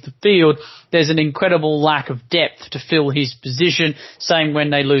he leaves the field, there's an incredible lack of depth to fill his position. Same when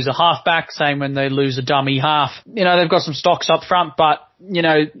they lose a halfback, same when they lose a dummy half. You know, they've got some stocks up front, but, you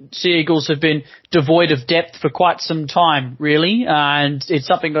know, Sea Eagles have been devoid of depth for quite some time, really. And it's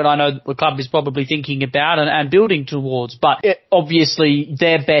something that I know the club is probably thinking about and building towards. But obviously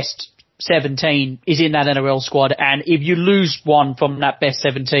their best 17 is in that NRL squad, and if you lose one from that best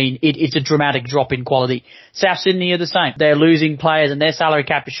 17, it's a dramatic drop in quality. South Sydney are the same. They're losing players and their salary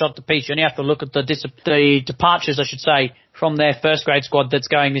cap is shot to pieces. You only have to look at the departures, I should say, from their first grade squad that's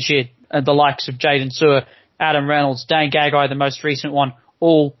going this year. The likes of Jaden Sewer, Adam Reynolds, Dane Gagai, the most recent one,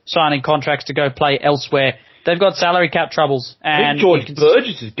 all signing contracts to go play elsewhere. They've got salary cap troubles. And I think George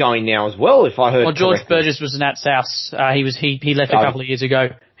Burgess is going now as well, if I heard correctly. George Burgess was an at Souths. He left a couple of years ago.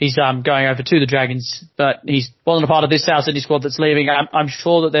 He's going over to the Dragons, but he wasn't a part of this South Sydney squad that's leaving. I'm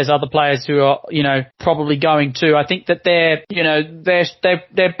sure that there's other players who are, you know, probably going too. I think that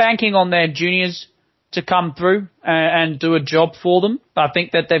they're banking on their juniors to come through and do a job for them. I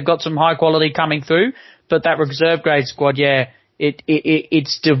think that they've got some high quality coming through, but that reserve grade squad,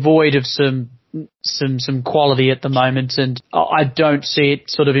 it's devoid of some quality at the moment, and I don't see it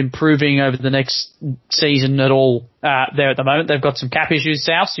sort of improving over the next season at all. There at the moment, they've got some cap issues,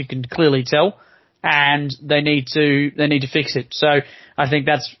 South, you can clearly tell, and they need to fix it. So I think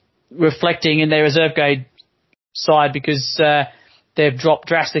that's reflecting in their reserve grade side, because they've dropped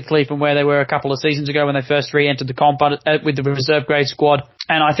drastically from where they were a couple of seasons ago when they first re-entered the comp with the reserve grade squad.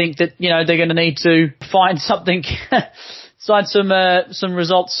 And I think that, you know, they're going to need to find something. Sign some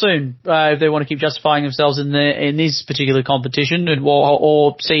results soon if they want to keep justifying themselves in this particular competition,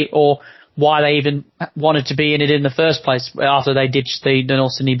 or why they even wanted to be in it in the first place after they ditched the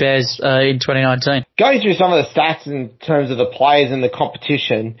North Sydney Bears in 2019. Going through some of the stats in terms of the players in the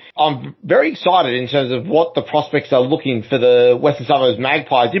competition, I'm very excited in terms of what the prospects are looking for the Western Suburbs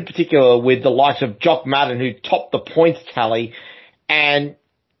Magpies, in particular with the likes of Jock Madden, who topped the points tally, and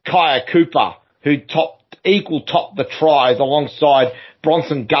Kaya Cooper, who topped the tries alongside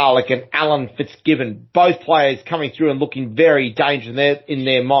Bronson Garlick and Alan Fitzgibbon, both players coming through and looking very dangerous in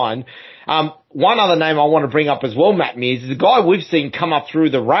their mind. One other name I want to bring up as well, Matt Mears, is a guy we've seen come up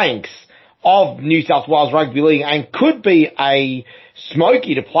through the ranks of New South Wales Rugby League and could be a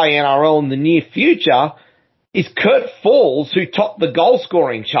smoky to play NRL in the near future, is Kurt Falls, who topped the goal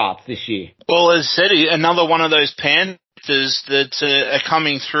scoring charts this year. Well, as said, another one of those Panthers that are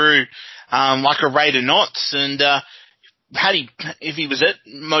coming through like a Raider Knots, and if he was at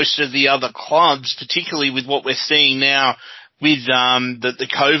most of the other clubs, particularly with what we're seeing now with the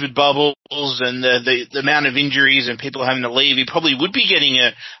COVID bubbles and the amount of injuries and people having to leave, he probably would be getting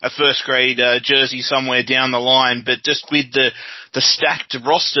a first grade jersey somewhere down the line. But just with the stacked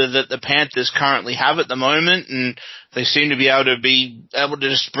roster that the Panthers currently have at the moment, and they seem to be able to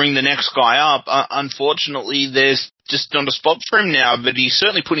just bring the next guy up, unfortunately there's just not a spot for him now, but he's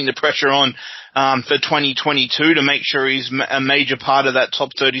certainly putting the pressure on for 2022 to make sure he's a major part of that top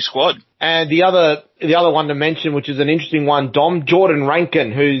 30 squad. And the other one to mention, which is an interesting one, Dom, Jordan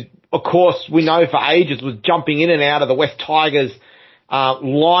Rankin, who, of course, we know for ages was jumping in and out of the West Tigers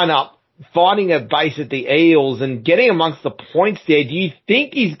lineup, finding a base at the Eels and getting amongst the points there. Do you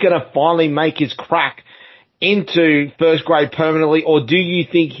think he's going to finally make his crack into first grade permanently, or do you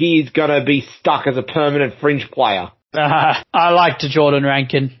think he is going to be stuck as a permanent fringe player? I liked Jordan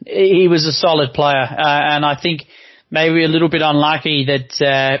Rankin. He was a solid player, and I think maybe a little bit unlucky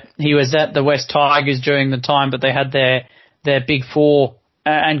that he was at the West Tigers during the time, but they had their big four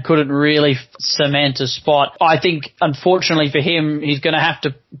and couldn't really cement a spot. I think, unfortunately for him, he's going to have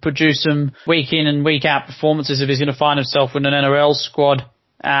to produce some week in and week out performances if he's going to find himself in an NRL squad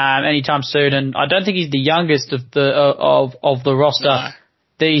anytime soon. And I don't think he's the youngest of the roster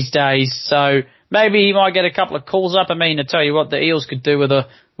these days, so maybe he might get a couple of calls up. I mean, I tell you what, the Eels could do with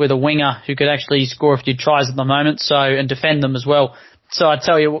a winger who could actually score a few tries at the moment, and defend them as well. So I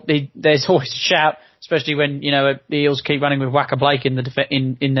tell you, there's always a shout, especially when, you know, the Eels keep running with Wacka Blake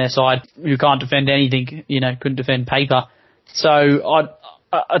in their side, who can't defend anything, you know, couldn't defend paper. So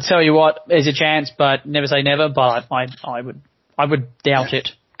I tell you what, there's a chance, but never say never. But I would doubt it,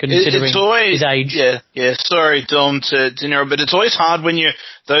 considering his age. Yeah. Sorry, Dom, to narrow, but it's always hard when you're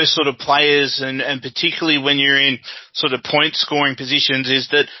those sort of players, and particularly when you're in sort of point scoring positions, is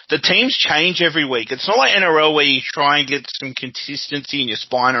that the teams change every week. It's not like NRL where you try and get some consistency in your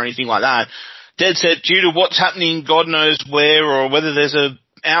spine or anything like that. Dead set, due to what's happening, God knows where, or whether there's a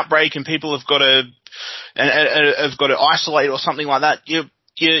outbreak and people have got to isolate or something like that.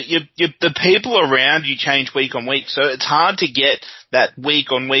 the people around you change week on week, so it's hard to get that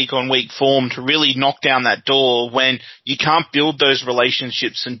week on week form to really knock down that door when you can't build those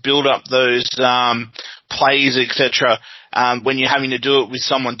relationships and build up those plays, etc. When you're having to do it with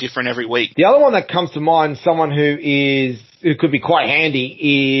someone different every week. The other one that comes to mind, someone who could be quite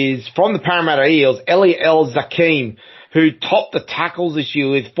handy, is from the Parramatta Eels, Elliot El Zakim, who topped the tackles this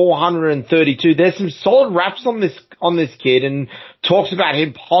year with 432. There's some solid raps on this kid, and talks about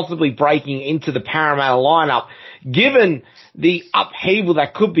him possibly breaking into the Parramatta lineup. Given the upheaval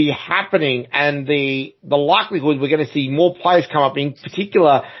that could be happening and the likelihood we're going to see more players come up, in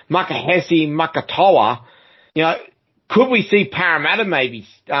particular Makahesi Makatoa, could we see Parramatta maybe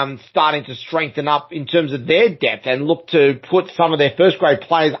starting to strengthen up in terms of their depth and look to put some of their first-grade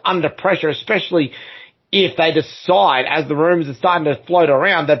players under pressure, especially if they decide, as the rumours are starting to float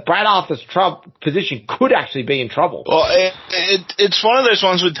around, that Brad Arthur's position could actually be in trouble? Well, it's one of those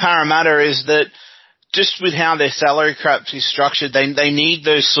ones with Parramatta is that just with how their salary cap is structured, they need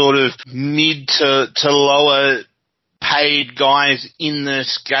those sort of mid to lower paid guys in the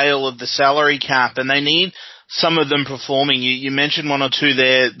scale of the salary cap, and they need some of them performing. You mentioned one or two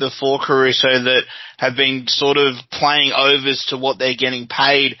there before, Caruso, that have been sort of playing overs to what they're getting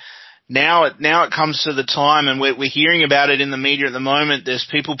paid. Now it comes to the time, and we're hearing about it in the media at the moment. There's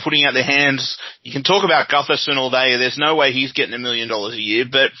people putting out their hands. You can talk about Gutherson all day. There's no way he's getting $1 million a year,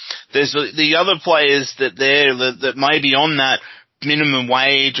 but there's the other players that may be on that minimum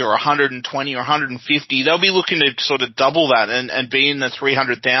wage or 120 or 150. They'll be looking to sort of double that and be in the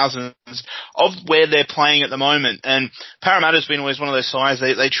 300,000s of where they're playing at the moment. And Parramatta's been always one of those sides.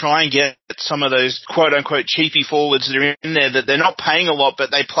 They try and get some of those quote unquote cheapy forwards that are in there that they're not paying a lot, but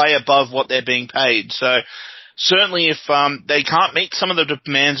they play above what they're being paid. So certainly if they can't meet some of the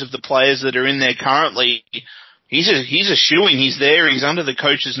demands of the players that are in there currently, he's a shoo-in. He's there. He's under the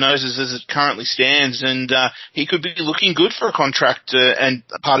coach's noses as it currently stands, and he could be looking good for a contract and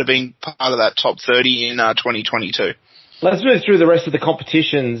being part of that top 30 in 2022. Let's move through the rest of the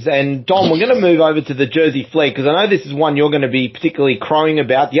competitions. And, Dom, we're going to move over to the Jersey Flegg, because I know this is one you're going to be particularly crowing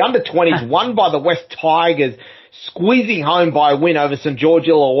about. The under-20s won by the West Tigers, squeezing home by a win over St George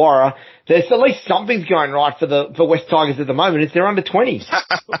Illawarra. There's at least something's going right for West Tigers at the moment. It's their under-20s.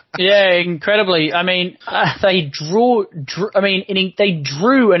 Yeah, incredibly. I mean, they drew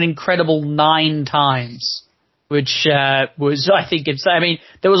an incredible 9 times, which was, I think, insane. I mean,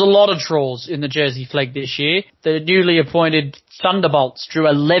 there was a lot of draws in the Jersey Flegg this year. The newly appointed Thunderbolts drew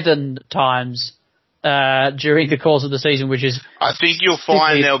 11 times during the course of the season, which is... I think you'll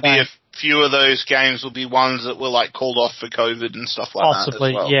find there'll be a few of those games will be ones that were like called off for COVID and stuff like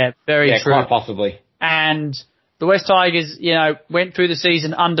possibly, that as well. Yeah, very true. Quite possibly. And the West Tigers, went through the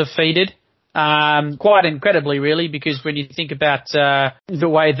season undefeated, quite incredibly, really, because when you think about the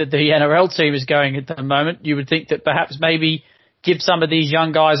way that the NRL team is going at the moment, you would think that perhaps maybe give some of these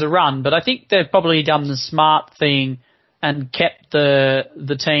young guys a run. But I think they've probably done the smart thing and kept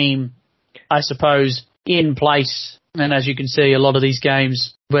the team, I suppose, in place. And as you can see, a lot of these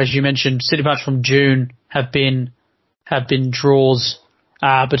games, as you mentioned, pretty much from June, have been draws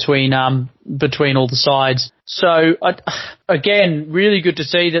between all the sides. So again, really good to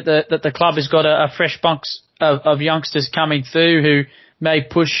see that the club has got a fresh bunch of youngsters coming through who may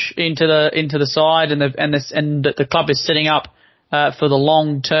push into the side, and the club is setting up for the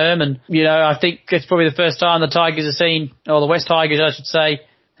long term. And I think it's probably the first time the Tigers have seen, or the West Tigers, I should say,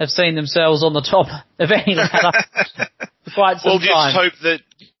 have seen themselves on the top of any ladder for quite some time.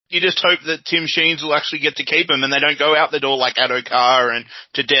 You just hope that Tim Sheens will actually get to keep him and they don't go out the door like Adokar and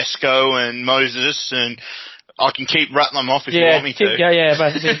Tedesco and Moses, and I can keep rattling them off if you want me to. Yeah,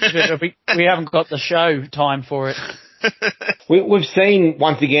 but we haven't got the show time for it. We've seen,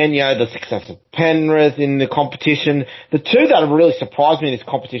 once again, the success of Penrith in the competition. The two that have really surprised me in this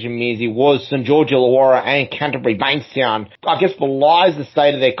competition, Mearsy, was St George Illawarra and Canterbury Bankstown. I guess belies the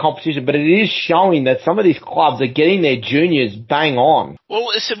state of their competition, but it is showing that some of these clubs are getting their juniors bang on.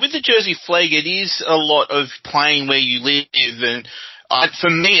 Well, so with the Jersey Flegg, it is a lot of playing where you live, and for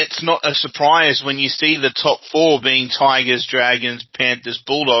me, it's not a surprise when you see the top 4 being Tigers, Dragons, Panthers,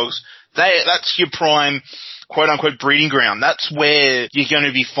 Bulldogs. That's your prime quote-unquote breeding ground. That's where you're going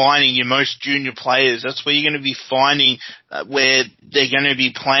to be finding your most junior players. That's where you're going to be finding where they're going to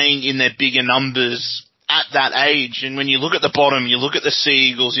be playing in their bigger numbers at that age. And when you look at the bottom, you look at the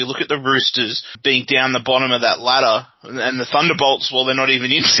Sea Eagles, you look at the Roosters being down the bottom of that ladder, and the Thunderbolts, well, they're not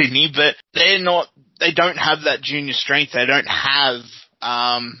even in Sydney, but they don't have that junior strength. They don't have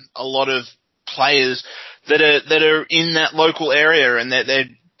a lot of players that are in that local area, and they're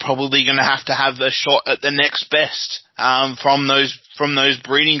probably going to have a shot at the next best from from those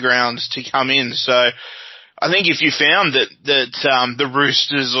breeding grounds to come in. So I think if you found that the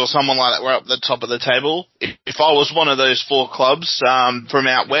Roosters or someone like that were up the top of the table, if I was one of those 4 clubs from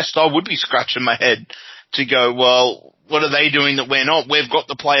out west, I would be scratching my head to go, well, what are they doing that we're not? We've got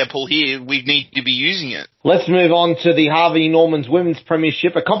the player pool here. We need to be using it. Let's move on to the Harvey Norman's Women's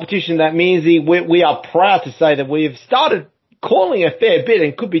Premiership, a competition that, Mearsy, we are proud to say that we've started calling a fair bit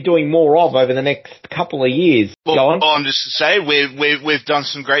and could be doing more of over the next couple of years. Well, I'm just to say we've done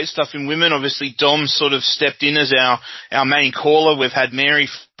some great stuff in women. Obviously, Dom sort of stepped in as our main caller. We've had Mary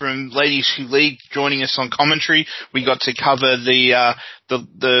from Ladies Who League joining us on commentary. We got to cover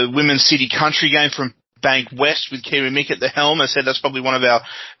the Women's City Country game from Bank West with Kiwi Mick at the helm. I said that's probably one of our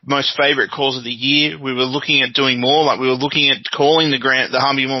most favourite calls of the year. We were looking at doing more, like we were looking at calling the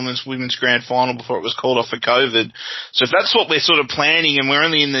Harvey Norman's Women's Grand Final before it was called off for COVID. So if that's what we're sort of planning, and we're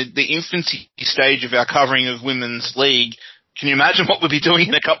only in the infancy stage of our covering of Women's League, can you imagine what we'll be doing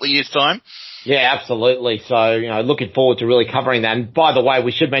in a couple of years' time? Yeah, absolutely. So, looking forward to really covering that. And by the way,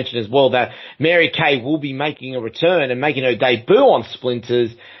 we should mention as well that Mary Kay will be making a return and making her debut on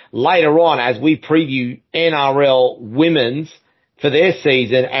Splinters later on as we preview NRL Women's for their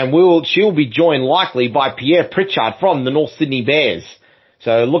season, and she'll be joined likely by Pierre Pritchard from the North Sydney Bears.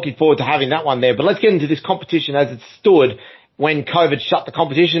 So looking forward to having that one there. But let's get into this competition as it stood when COVID shut the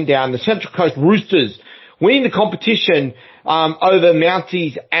competition down. The Central Coast Roosters winning the competition over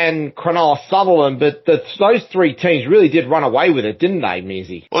Mounties and Cronulla Sutherland, but those 3 teams really did run away with it, didn't they,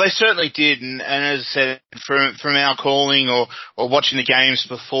 Mearsy? Well, they certainly did, and as I said, from our calling or watching the games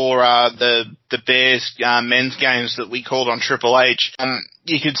before the Bears men's games that we called on Triple H,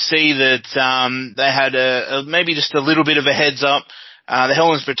 you could see that they had maybe just a little bit of a heads up. The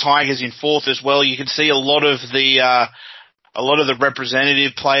Helensburgh Tigers in 4th as well. You could see a lot of the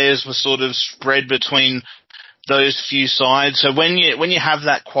representative players were sort of spread between those few sides. So when you have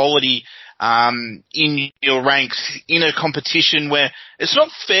that quality in your ranks in a competition where it's not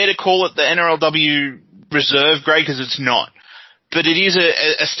fair to call it the NRLW reserve grade, because it's not, but it is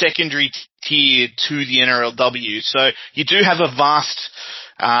a secondary tier to the NRLW. So you do have a vast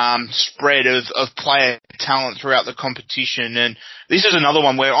spread of player talent throughout the competition, and this is another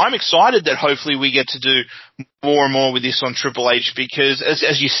one where I'm excited that hopefully we get to do more and more with this on Triple H, because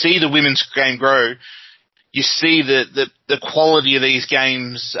as you see the women's game grow, you see the quality of these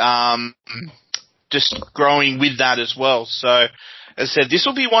games just growing with that as well. So, as I said, this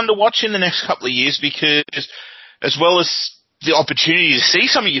will be one to watch in the next couple of years, because as well as the opportunity to see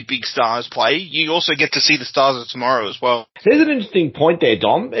some of your big stars play, you also get to see the stars of tomorrow as well. There's an interesting point there,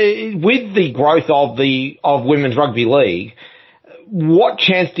 Dom. With the growth of Women's Rugby League, what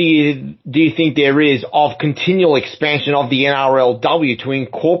chance do you think there is of continual expansion of the NRLW to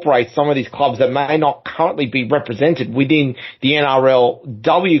incorporate some of these clubs that may not currently be represented within the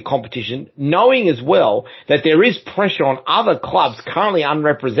NRLW competition, knowing as well that there is pressure on other clubs currently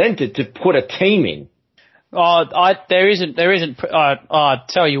unrepresented to put a team in? There isn't. I'll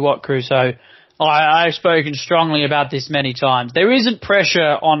tell you what, Crusoe. I've spoken strongly about this many times. There isn't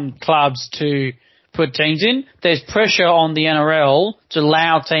pressure on clubs to put teams in. There's pressure on the NRL to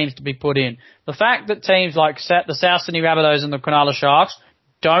allow teams to be put in. The fact that teams like the South Sydney Rabbitohs and the Cronulla Sharks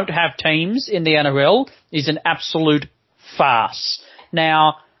don't have teams in the NRL is an absolute farce.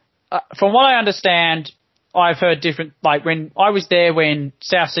 Now, from what I understand, I've heard different, like when I was there when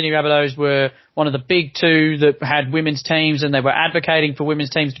South Sydney Rabbitohs were one of the big 2 that had women's teams, and they were advocating for women's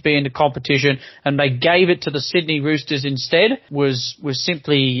teams to be in the competition, and they gave it to the Sydney Roosters instead, was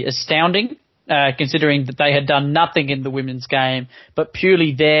simply astounding. Considering that they had done nothing in the women's game, but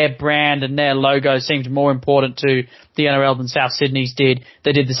purely their brand and their logo seemed more important to the NRL than South Sydney's did.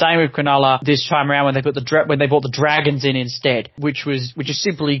 They did the same with Cronulla this time around when they brought the Dragons in instead, which is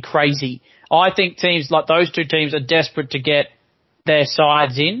simply crazy. I think teams like those 2 teams are desperate to get their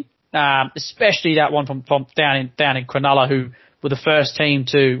sides in, especially that one from down in Cronulla, who were the first team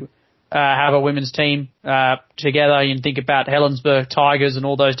to have a women's team together. You can think about Helensburgh Tigers and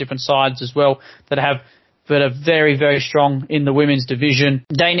all those different sides as well that are very, very strong in the women's division.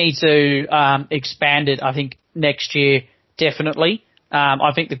 They need to expand it, I think, next year, definitely.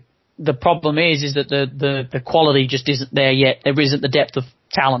 I think the problem is that the quality just isn't there yet. There isn't the depth of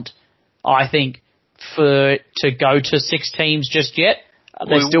talent, I think, to go to 6 teams just yet.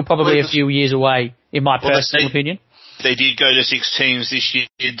 They're still probably a few years away, in my personal opinion. They did go to 6 teams this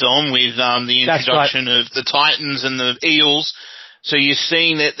year, Dom, with the introduction of the Titans and the Eels. So you're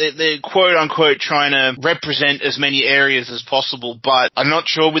seeing that they're quote-unquote trying to represent as many areas as possible. But I'm not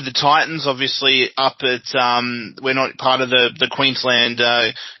sure with the Titans, obviously, up at we're not part of the Queensland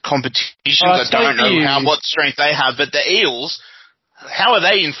competitions. I don't know what strength they have. But the Eels, How are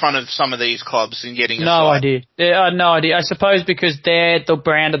they in front of some of these clubs and getting a no side? idea? No idea. I suppose because they're the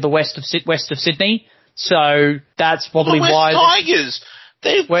brand of the west of Sydney, so that's probably the West why. Tigers.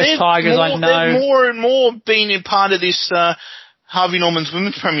 West Tigers, I know. They've more and more been a part of this Harvey Norman's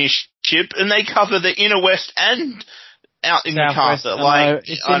Women's Premiership, and they cover the inner west and out in Macarthur.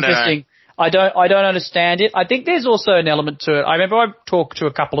 It's interesting. I don't understand it. I think there's also an element to it. I remember I talked to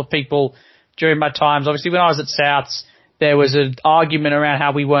a couple of people during my times. Obviously, when I was at Souths, there was an argument around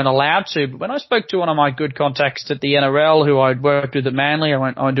how we weren't allowed to. But when I spoke to one of my good contacts at the NRL, who I'd worked with at Manly, I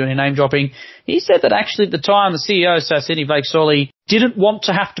won't do any name dropping, he said that actually at the time, the CEO of South Sydney, Blake Solly, didn't want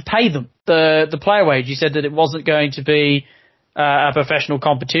to have to pay them the player wage. He said that it wasn't going to be a professional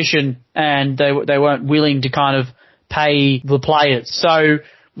competition, and they weren't willing to kind of pay the players. So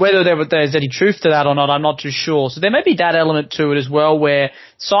whether there's any truth to that or not, I'm not too sure. So there may be that element to it as well, where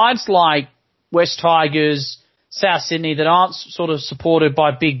sides like West Tigers, South Sydney, that aren't sort of supported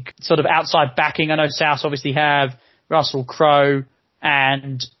by big sort of outside backing. I know South obviously have Russell Crowe,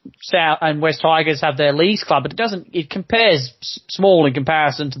 and West Tigers have their Leagues Club, but it compares small in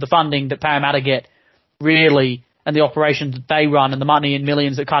comparison to the funding that Parramatta get, really, and the operations that they run and the money in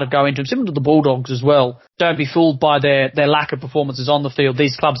millions that kind of go into them, similar to the Bulldogs as well. Don't be fooled by their lack of performances on the field.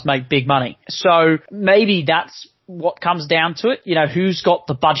 These clubs make big money. So maybe that's what comes down to it. You know, who's got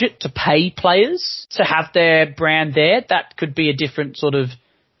the budget to pay players to have their brand there? That could be a different sort of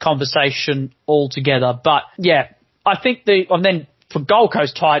conversation altogether. But yeah, I think and then for Gold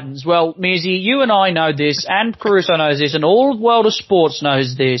Coast Titans, well, Muzi, you and I know this, and Caruso knows this, and all the world of sports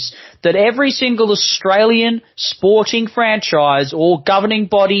knows this, that every single Australian sporting franchise or governing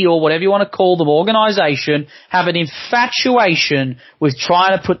body or whatever you want to call them, organisation, have an infatuation with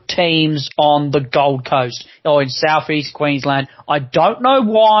trying to put teams on the Gold Coast or in southeast Queensland. I don't know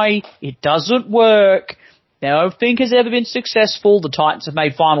why. It doesn't work. Nothing has ever been successful. The Titans have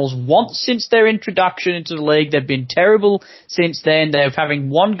made finals once since their introduction into the league. They've been terrible since then. They're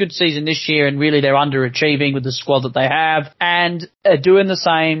having one good season this year, and really they're underachieving with the squad that they have. And doing the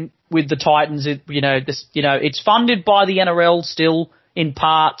same with the Titans. It's funded by the NRL still in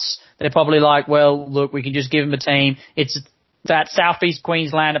parts. They're probably like, well, look, we can just give them a team. It's that southeast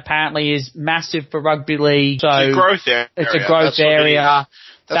Queensland apparently is massive for rugby league. So it's a growth area. It's a growth area.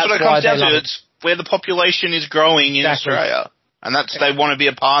 That's what it comes down to. It's where the population is growing in Australia, and they want to be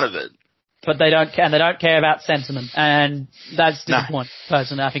a part of it. But they don't care about sentiment, and that's the point,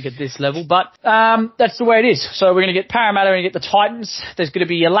 personally, I think, at this level. But that's the way it is. So we're going to get Parramatta, we're going to get the Titans. There's going to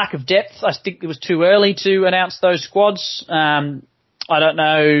be a lack of depth. I think it was too early to announce those squads. I don't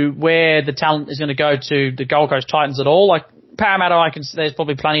know where the talent is going to go to the Gold Coast Titans at all. Like Parramatta, there's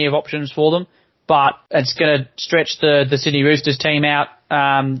probably plenty of options for them, but it's going to stretch the Sydney Roosters team out.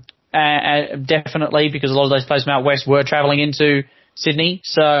 Definitely, because a lot of those players from out west were travelling into Sydney,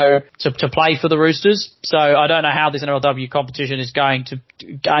 so to play for the Roosters. So I don't know how this NRLW competition is going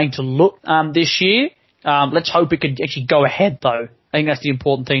to look this year. Let's hope it can actually go ahead, though. I think that's the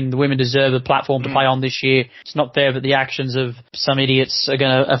important thing. The women deserve a platform to play on this year. It's not fair that the actions of some idiots are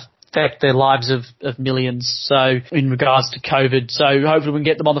going to affect their lives of millions. So in regards to COVID, so hopefully we can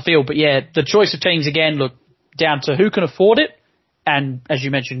get them on the field. But yeah, the choice of teams again, look down to who can afford it. And, as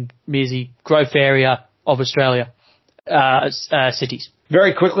you mentioned, Mearsy, growth area of Australia, cities.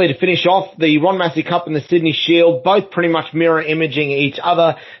 Very quickly to finish off, the Ron Massey Cup and the Sydney Shield, both pretty much mirror imaging each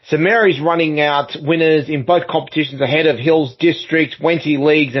other. St Mary's running out winners in both competitions ahead of Hills District, Wenty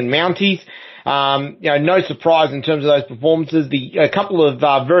Leagues and Mounties. No surprise in terms of those performances. A couple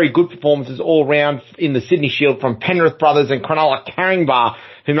of very good performances all round in the Sydney Shield from Penrith Brothers and Cronulla Caringbah,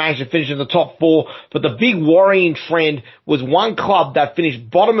 who managed to finish in the top four. But the big worrying trend was one club that finished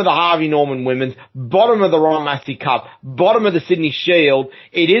bottom of the Harvey Norman Women's, bottom of the Ron Massey Cup, bottom of the Sydney Shield.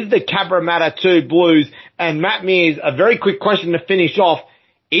 It is the Cabramatta 2 Blues. And Matt Mears, a very quick question to finish off.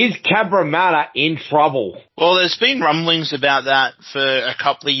 Is Cabramatta in trouble? Well, there's been rumblings about that for a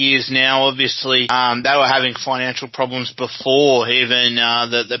couple of years now. Obviously, they were having financial problems before even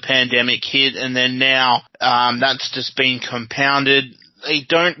the pandemic hit, and then now that's just been compounded. They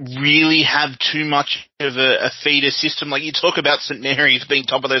don't really have too much of a feeder system. Like you talk about St Mary's being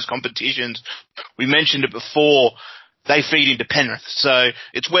top of those competitions. We mentioned it before. They feed into Penrith, so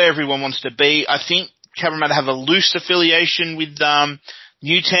it's where everyone wants to be. I think Cabramatta have a loose affiliation with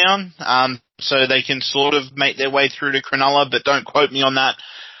Newtown, so they can sort of make their way through to Cronulla, but don't quote me on that.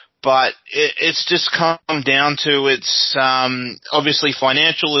 but it's just come down to it's obviously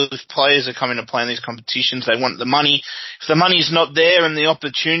financial. If players are coming to play in these competitions, they want the money. If the money's not there and the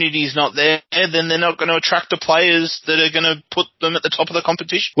opportunity's not there, then they're not going to attract the players that are going to put them at the top of the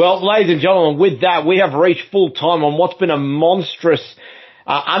competition. Well, ladies and gentlemen, with that, we have reached full time on what's been a monstrous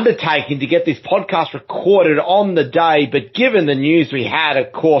undertaking to get this podcast recorded on the day, but given the news we had,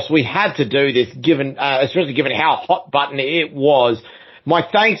 of course, we had to do this, especially given how hot button it was. My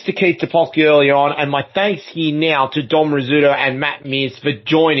thanks to Keith Topolsky early on, and my thanks here now to Dom Rizzuto and Matt Mears for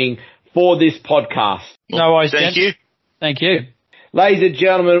joining for this podcast. No worries, Thank you. Thank you. Ladies and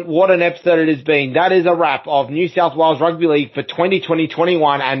gentlemen, what an episode it has been. That is a wrap of New South Wales Rugby League for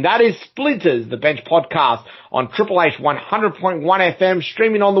 2020-21, and that is Splinters, the Bench podcast on Triple H 100.1 FM,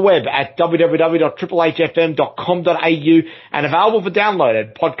 streaming on the web at www.triplehfm.com.au and available for download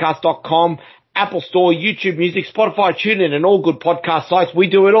at podcast.com, Apple Store, YouTube Music, Spotify, TuneIn, and all good podcast sites. We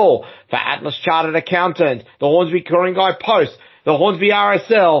do it all for Atlas Chartered Accountants, the Hornsby Ku-ring-gai Post, the Hornsby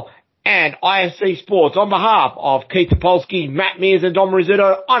RSL, and ISC Sports. On behalf of Keith Topolsky, Matt Mears, and Dom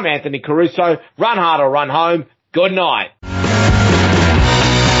Rizzuto, I'm Anthony Caruso. Run hard or run home. Good night.